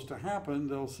supposed to happen,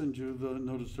 they'll send you the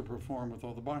notice to perform with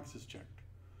all the boxes checked,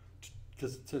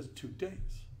 because it says 2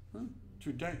 days.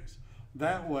 2 days.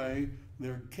 That way,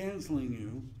 they're canceling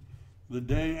you the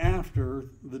day after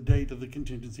the date of the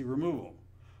contingency removal.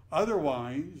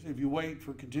 Otherwise, if you wait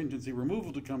for contingency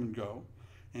removal to come and go,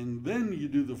 and then you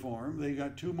do the form, they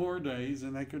got 2 more days,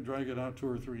 and that could drag it out 2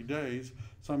 or 3 days.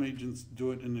 Some agents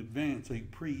do it in advance, a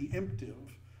preemptive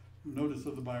notice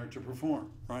of the buyer to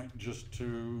perform, right? Just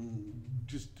to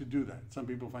do that. Some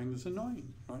people find this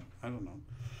annoying, right? I don't know.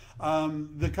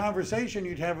 The conversation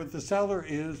you'd have with the seller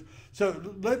is, so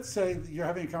let's say you're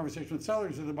having a conversation with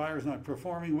sellers and the buyer's not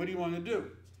performing. What do you want to do?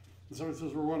 The seller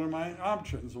says, well, what are my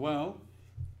options? Well,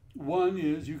 one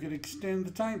is you could extend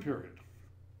the time period,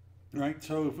 right?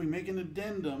 So if we make an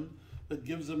addendum that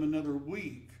gives them another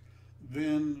week,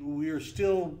 then we are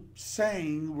still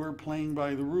saying we're playing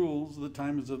by the rules. The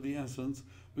time is of the essence.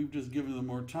 We've just given them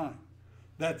more time.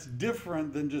 That's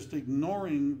different than just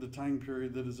ignoring the time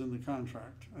period that is in the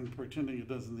contract and pretending it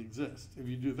doesn't exist. If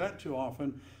you do that too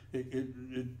often,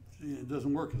 it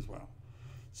doesn't work as well.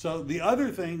 So the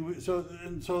other thing, so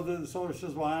the seller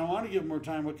says, well, I don't want to give more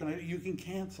time. What can I do? You can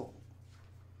cancel,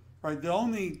 right? The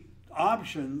only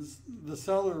options the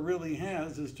seller really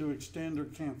has is to extend or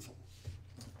cancel.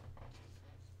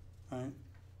 Right.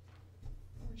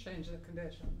 Or change the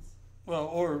conditions. Well,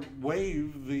 or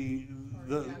waive waive,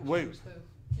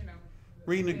 you know,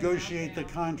 renegotiate the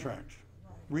contract.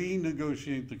 Right.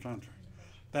 Renegotiate the contract.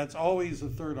 That's always the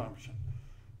third option,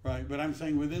 right? But I'm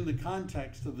saying within the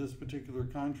context of this particular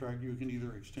contract, you can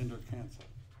either extend or cancel.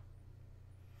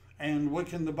 And what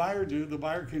can the buyer do? The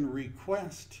buyer can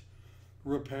request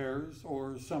repairs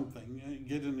or something,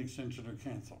 get an extension or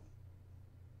cancel.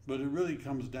 But it really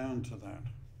comes down to that.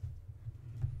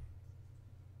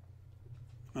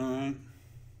 All right.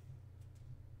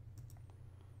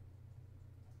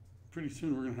 Pretty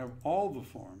soon we're going to have all the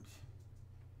forms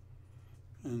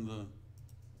in the.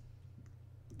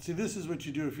 See, this is what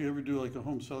you do if you ever do like a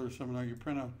home seller seminar. You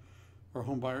print out, or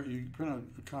home buyer, you print out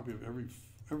a copy of every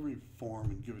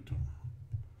form and give it to them.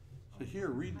 So here,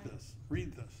 read this.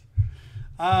 Read this.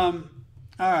 All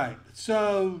right.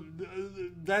 So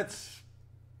that's.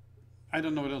 I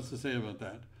don't know what else to say about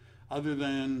that, other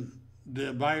than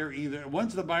the buyer either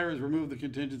once the buyer has removed the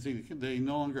contingency, they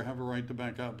no longer have a right to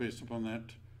back out based upon that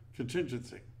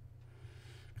contingency.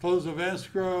 Close of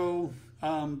escrow.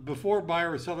 Before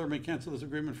buyer or seller may cancel this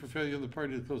agreement for failure of the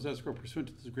party to close escrow pursuant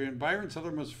to this agreement, buyer and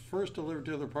seller must first deliver to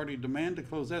the other party demand to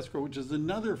close escrow, which is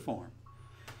another form.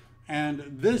 And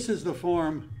this is the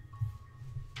form.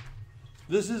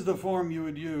 This is the form you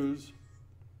would use.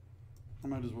 I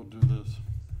might as well do this.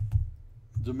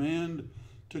 Demand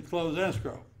to close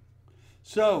escrow.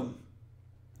 So,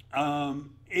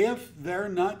 if they're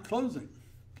not closing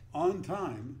on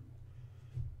time,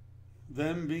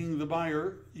 them being the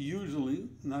buyer, usually,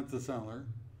 not the seller,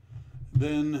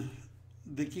 then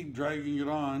they keep dragging it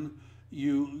on,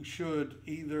 you should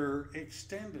either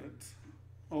extend it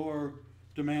or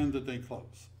demand that they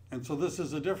close. And so this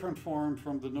is a different form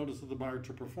from the notice of the buyer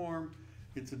to perform.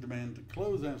 It's a demand to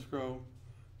close escrow,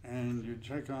 and you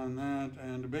check on that,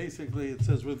 and basically it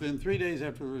says within 3 days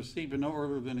after the receipt, but no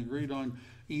earlier than agreed on,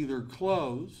 either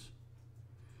close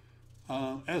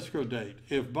escrow date.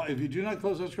 If you do not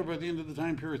close escrow by the end of the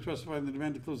time period specified in the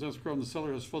demand to close escrow and the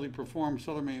seller has fully performed,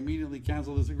 seller may immediately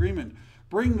cancel this agreement.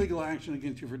 Bring legal action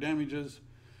against you for damages.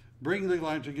 Bring legal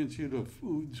action against you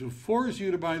to force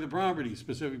you to buy the property,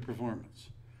 specific performance.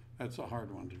 That's a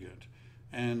hard one to get.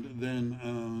 And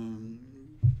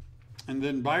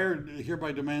then buyer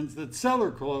hereby demands that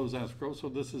seller close escrow. So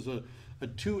this is a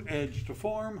two-edged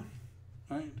form,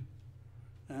 right?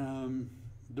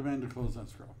 Demand to close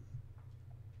escrow,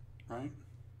 right?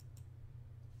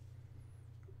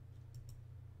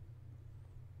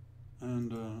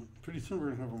 And pretty soon we're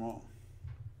gonna have them all.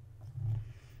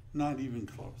 Not even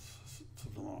close to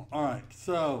them all. All right,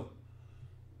 so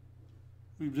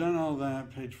we've done all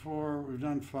that. Page 4, we've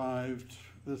done 5.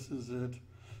 This is it.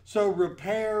 So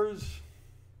repairs,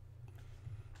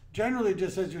 generally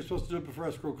just says you're supposed to do it before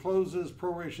escrow closes.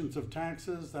 Prorations of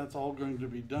taxes, that's all going to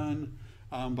be done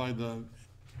by the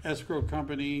escrow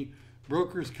company.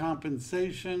 Broker's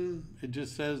compensation, it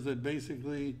just says that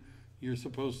basically you're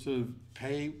supposed to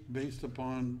pay based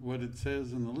upon what it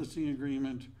says in the listing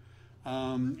agreement.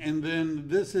 And then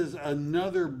this is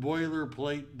another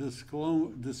boilerplate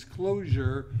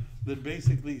disclosure that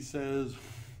basically says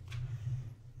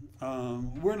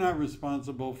we're not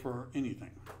responsible for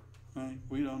anything, right?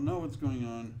 We don't know what's going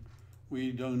on.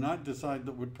 We do not decide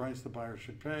what price the buyer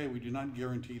should pay. We do not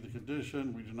guarantee the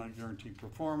condition. We do not guarantee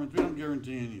performance. We don't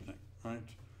guarantee anything, right?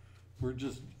 We're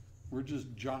just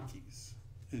jockeys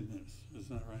in this,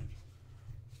 isn't that right?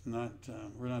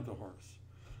 We're not the horse.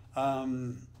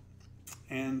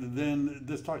 And then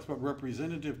this talks about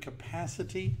representative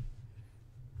capacity,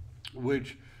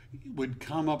 which would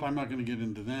come up. I'm not going to get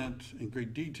into that in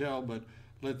great detail, but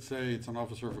let's say it's an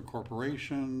officer of a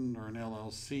corporation or an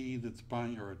LLC that's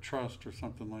buying, or a trust or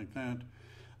something like that.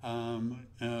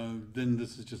 Then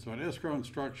this is just about escrow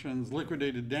instructions,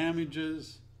 liquidated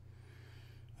damages.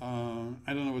 I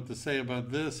don't know what to say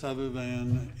about this other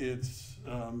than it's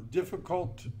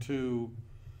difficult to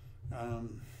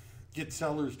get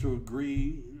sellers to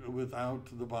agree without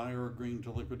the buyer agreeing to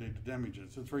liquidate the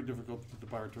damages. It's very difficult to get the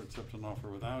buyer to accept an offer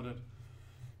without it.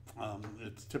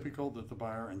 It's typical that the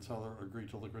buyer and seller agree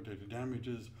to liquidate the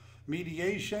damages.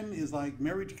 Mediation is like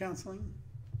marriage counseling.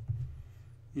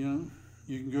 You know,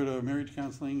 you can go to marriage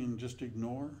counseling and just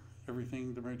ignore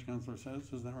everything the marriage counselor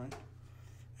says, is that right?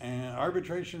 And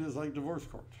arbitration is like divorce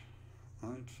court,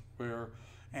 right?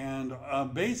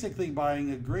 Basically by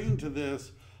agreeing to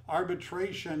this,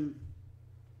 arbitration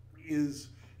is,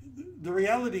 the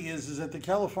reality is that the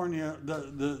California,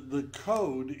 the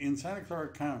code in Santa Clara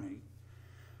County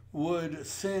would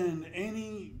send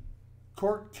any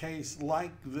court case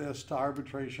like this to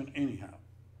arbitration anyhow,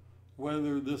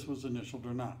 whether this was initialed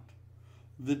or not.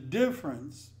 The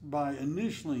difference by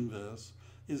initialing this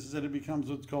is that it becomes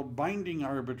what's called binding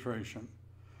arbitration,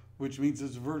 which means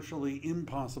it's virtually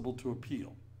impossible to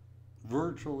appeal.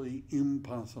 Virtually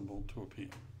impossible to appeal.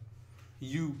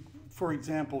 You, for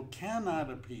example, cannot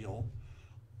appeal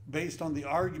based on the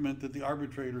argument that the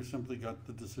arbitrator simply got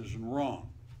the decision wrong.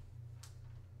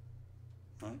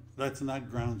 right? That's not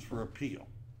grounds for appeal,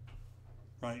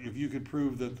 right? If you could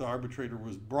prove that the arbitrator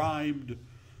was bribed,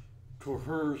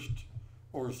 coerced,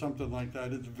 or something like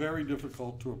that, it's very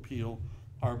difficult to appeal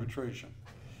arbitration.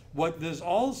 What this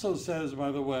also says,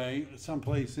 by the way,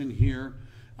 someplace in here,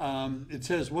 it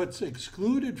says what's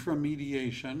excluded from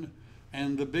mediation,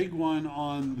 and the big one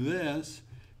on this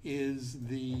is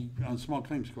the small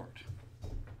claims court.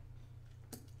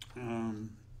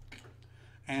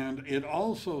 And it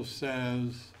also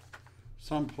says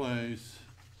someplace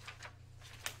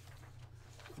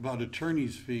about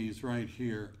attorney's fees right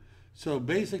here. So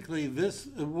basically, this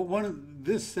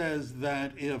says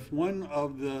that if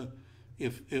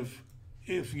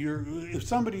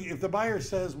the buyer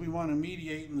says we want to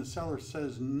mediate and the seller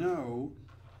says no,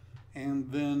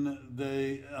 and then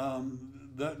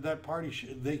that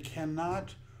party they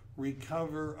cannot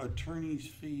recover attorney's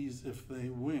fees if they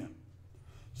win.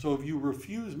 So if you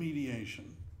refuse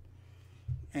mediation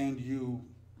and you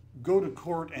go to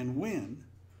court and win,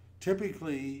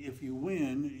 typically if you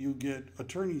win, you get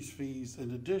attorney's fees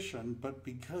in addition, but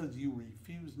because you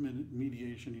refuse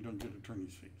mediation, you don't get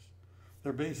attorney's fees.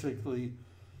 They're basically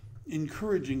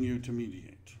encouraging you to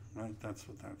mediate, right? That's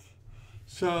what that's.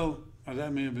 So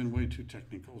that may have been way too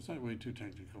technical. It's not way too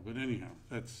technical, but anyhow,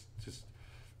 that's just,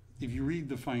 if you read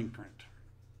the fine print.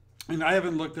 And I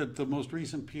haven't looked at the most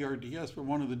recent PRDS, but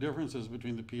one of the differences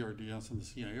between the PRDS and the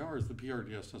CIR is the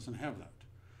PRDS doesn't have that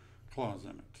clause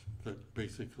in it that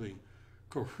basically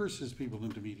coerces people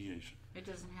into mediation. It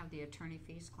doesn't have the attorney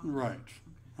fees clause? Right,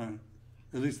 right.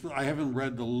 At least I haven't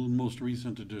read the most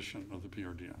recent edition of the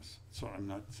PRDS, so I'm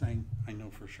not saying I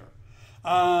know for sure.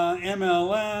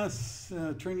 MLS,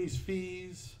 attorney's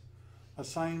fees,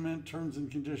 assignment, terms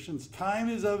and conditions. Time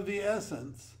is of the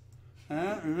essence.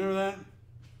 Remember that?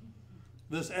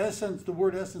 This essence, the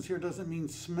word essence here doesn't mean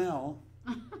smell.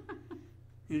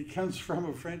 It comes from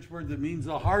a French word that means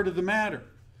the heart of the matter.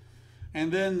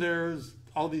 And then there's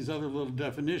all these other little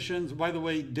definitions. By the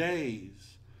way,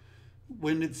 days.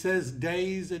 When it says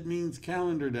days, it means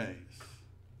calendar days.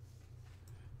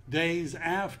 Days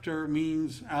after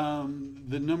means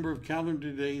the number of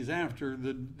calendar days after.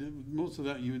 Most of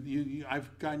that,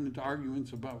 I've gotten into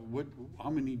arguments about how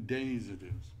many days it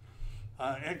is.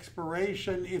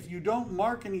 Expiration, if you don't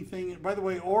mark anything, by the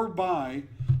way, or by,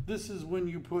 this is when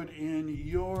you put in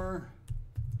your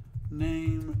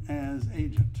name as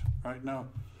agent. Right now,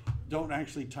 don't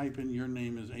actually type in your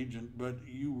name as agent, but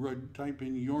you would type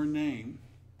in your name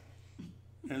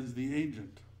as the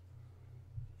agent.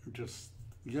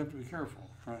 You have to be careful,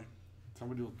 right?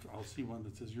 I'll see one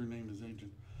that says your name is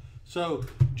agent. So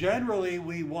generally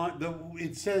we want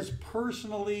it says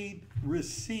personally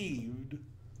received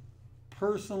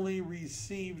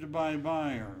by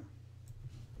buyer,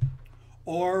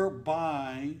 or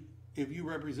by, if you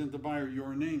represent the buyer,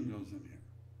 your name goes in here.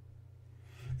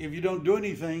 If you don't do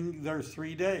anything, there's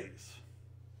 3 days.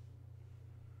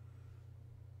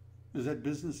 Is that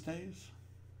business days?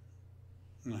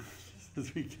 No,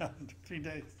 3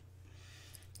 days.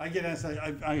 I get asked,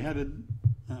 I had a,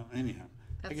 anyhow.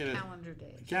 That's calendar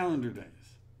days. Calendar days.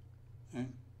 Okay.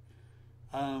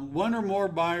 One or more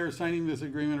buyers signing this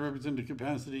agreement represented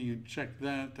capacity, you check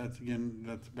that. That's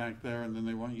back there, and then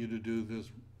they want you to do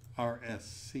this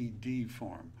RSCD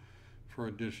form for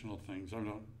additional things. I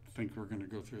don't think we're going to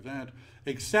go through that.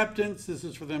 Acceptance, this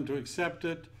is for them to accept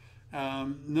it.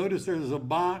 Notice there's a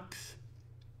box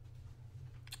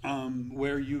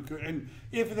where you could, and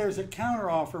if there's a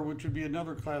counteroffer, which would be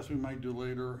another class we might do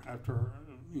later after,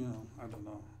 I don't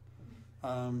know.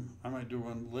 I might do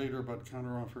one later about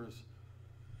counteroffers.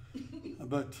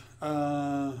 But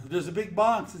there's a big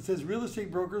box that says real estate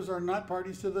brokers are not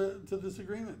parties to this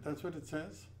agreement. That's what it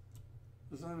says.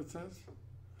 Isn't that what it says?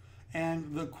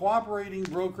 And the cooperating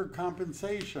broker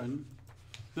compensation,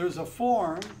 there's a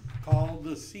form called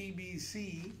the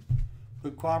CBC,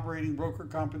 the cooperating broker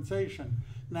compensation.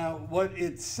 Now, what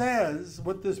it says,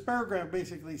 what this paragraph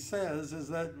basically says, is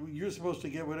that you're supposed to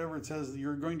get whatever it says that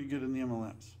you're going to get in the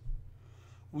MLS.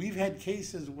 We've had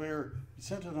cases where you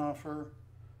sent an offer,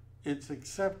 it's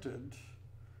accepted,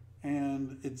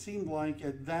 and it seemed like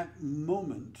at that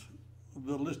moment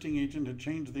the listing agent had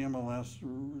changed the MLS,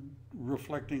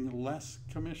 reflecting less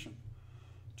commission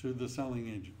to the selling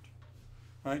agent.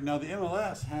 Right now, the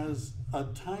MLS has a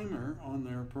timer on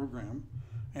their program,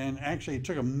 and actually it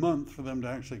took a month for them to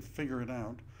actually figure it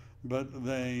out, but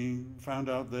they found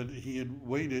out that he had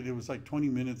waited. It was like 20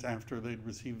 minutes after they'd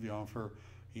received the offer,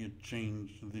 he had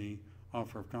changed the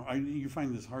offer of you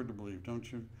find this hard to believe, don't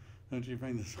you? Don't you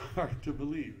find this hard to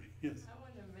believe? Yes. I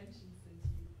want to mention, since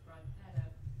you brought that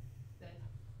up, that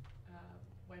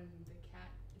when the cat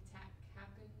attack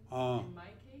happens, in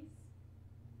my case.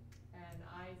 And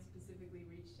I specifically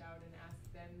reached out and asked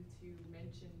them to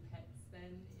mention pets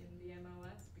then in the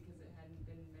MLS because it hadn't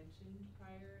been mentioned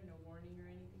prior, no warning or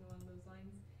anything along those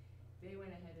lines. They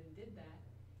went ahead and did that.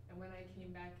 And when I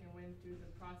came back and went through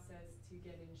the process to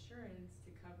get insurance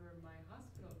to cover my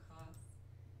hospital costs,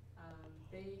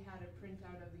 they had a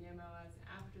printout of the MLS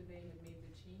after they had made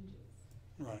the changes.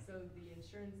 Right. So the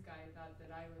insurance guy thought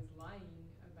that I was lying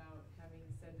about having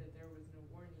said that there was no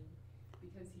warning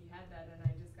because he had that, and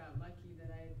I just got lucky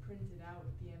that I had printed out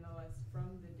the MLS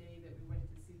from the day that we went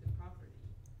to see the property.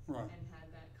 Right. And had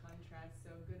that contrast,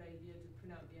 so good idea to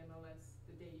print out the MLS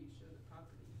the day you show the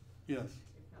property, Yes.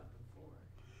 if not before.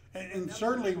 And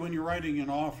certainly when you're writing an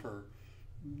offer,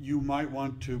 you might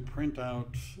want to print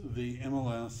out the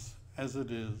MLS as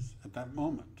it is at that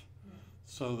moment,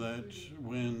 so that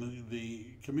when the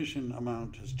commission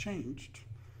amount has changed,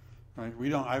 right?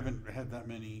 I haven't had that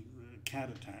many cat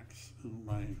attacks in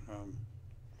my,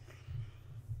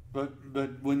 but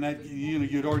when that,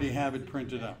 you'd already have it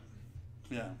printed out.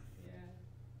 Yeah.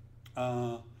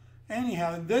 Yeah.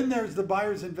 Anyhow, then there's the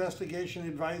buyer's investigation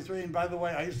advisory. And by the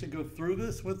way, I used to go through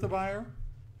this with the buyer.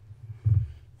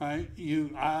 Right?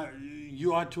 You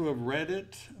ought to have read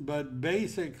it, but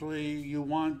basically you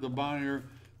want the buyer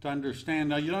to understand.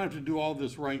 Now, you don't have to do all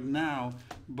this right now,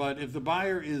 but if the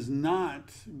buyer is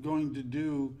not going to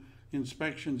do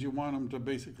inspections, you want them to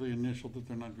basically initial that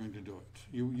they're not going to do it.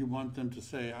 You want them to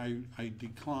say, I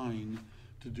decline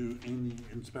to do any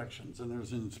inspections. And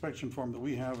there's an inspection form that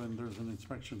we have, and there's an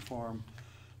inspection form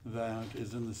that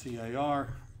is in the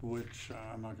CAR, which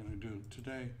I'm not going to do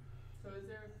today. So is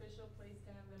there an official place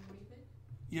to have them waive it?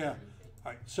 Yeah. What do you say?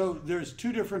 All right. So there's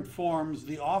two different forms.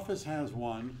 The office has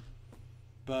one,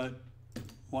 but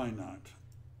why not?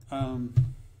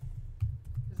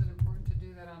 Is it important to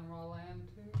do that on raw land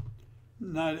too?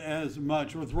 Not as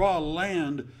much. With raw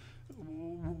land,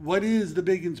 what is the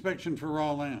big inspection for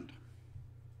raw land?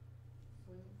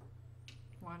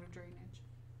 Water drainage.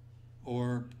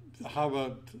 Or how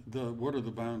about what are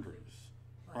the boundaries?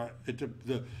 Right.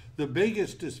 The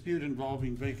biggest dispute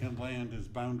involving vacant land is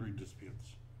boundary disputes,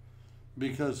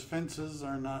 because fences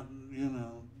are not,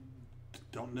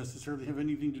 don't necessarily have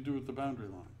anything to do with the boundary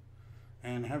line.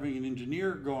 And having an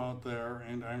engineer go out there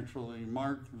and actually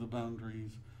mark the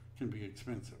boundaries can be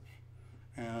expensive.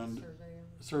 And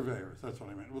surveyors, that's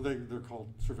what I meant. Well, they're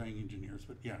called surveying engineers,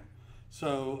 but yeah.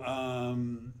 So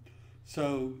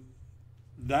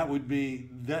that would be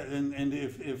that, and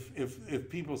if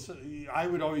people say, I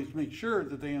would always make sure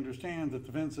that they understand that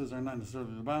the fences are not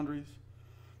necessarily the boundaries,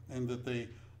 and that they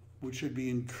should be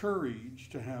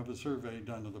encouraged to have a survey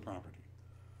done of the property,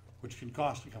 which can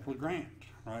cost a couple of grand,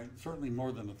 right? Certainly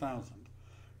more than 1,000,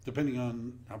 depending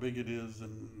on how big it is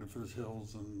and if there's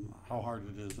hills and how hard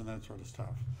it is and that sort of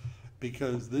stuff.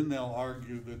 Because then they'll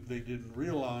argue that they didn't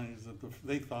realize that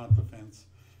they thought the fence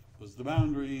was the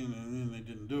boundary, and then they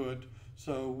didn't do it.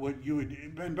 So what you would,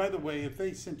 and by the way, if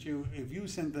you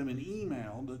sent them an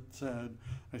email that said,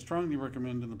 I strongly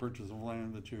recommend in the purchase of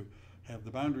land that you have the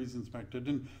boundaries inspected,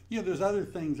 and there's other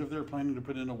things, if they're planning to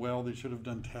put in a well, they should have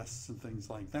done tests and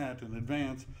things like that in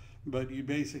advance. But you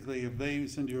basically, if they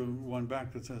send you one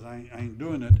back that says, I ain't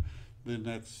doing it, then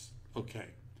that's okay.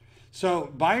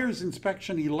 So buyer's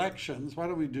inspection elections, why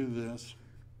don't we do this?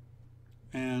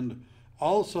 And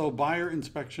also buyer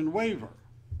inspection waiver.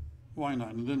 Why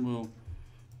not? And then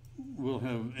we'll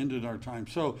have ended our time.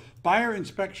 So buyer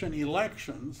inspection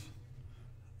elections,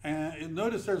 and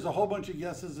notice there's a whole bunch of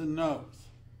yeses and nos.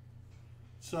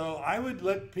 So I would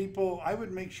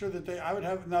make sure that I would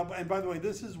have, now, and by the way,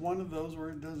 this is one of those where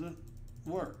it doesn't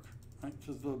work, right?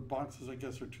 Because the boxes, I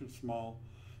guess, are too small.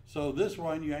 So this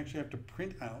one you actually have to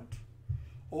print out,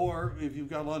 or if you've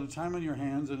got a lot of time on your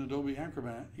hands in Adobe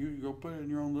Acrobat, you go put it in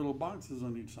your own little boxes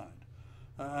on each side.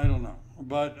 I don't know,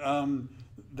 but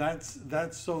that's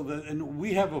so that, and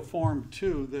we have a form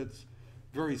too that's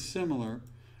very similar.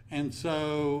 And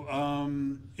so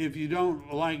if you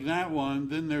don't like that one,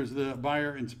 then there's the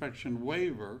buyer inspection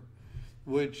waiver,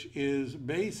 which is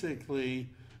basically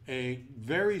a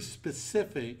very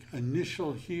specific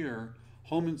initial here,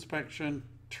 home inspection,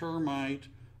 termite,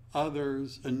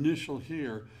 others, initial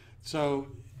here. So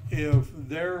if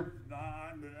they're,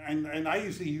 and I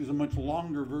usually use a much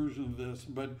longer version of this,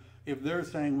 but if they're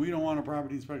saying we don't want a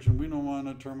property inspection, we don't want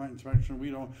a termite inspection, we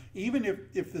don't, even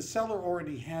if the seller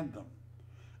already had them,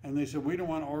 and they said we don't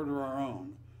want to order our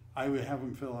own, I would have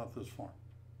them fill out this form,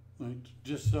 right?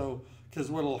 Just so, because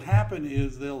what will happen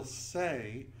is they'll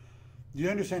say, do you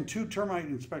understand, 2 termite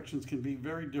inspections can be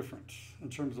very different in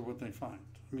terms of what they find.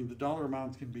 I mean, the dollar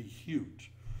amounts can be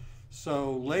huge.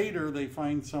 So later they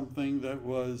find something that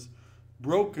was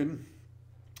broken,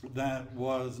 that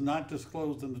was not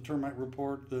disclosed in the termite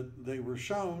report that they were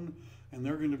shown, and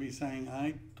they're going to be saying,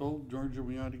 I told Georgia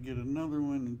we ought to get another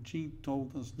one, and she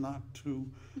told us not to,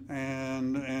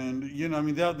 and you know, I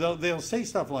mean, they'll say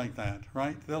stuff like that,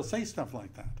 right? They'll say stuff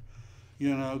like that.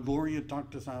 You know, Gloria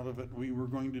talked us out of it. We were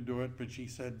going to do it, but she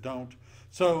said don't.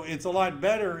 So it's a lot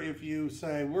better if you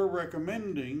say, we're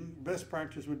recommending, best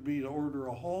practice would be to order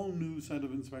a whole new set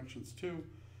of inspections too.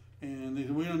 And they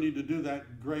said, we don't need to do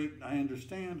that. Great, I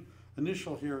understand.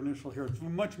 Initial here, initial here. It's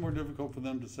much more difficult for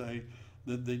them to say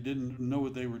that they didn't know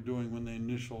what they were doing when they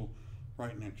initial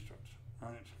right next to it,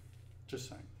 right? Just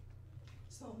saying.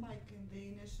 So Mike, in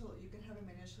the initial, you can have them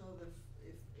initial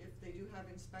if they do have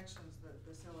inspections,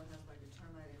 the seller has like a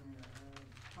termite and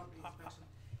a property inspection.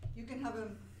 You can have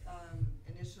them,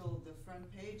 initial the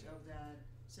front page of that,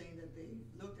 saying that they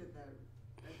looked at that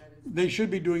inspection. They should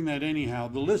be doing that anyhow.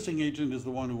 The listing agent is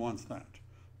the one who wants that,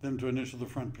 them to initial the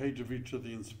front page of each of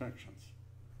the inspections.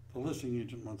 The listing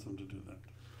agent wants them to do that.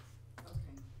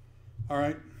 Okay. All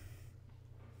right.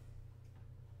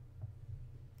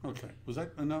 Okay, was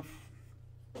that enough?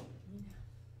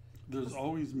 There's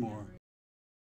always more.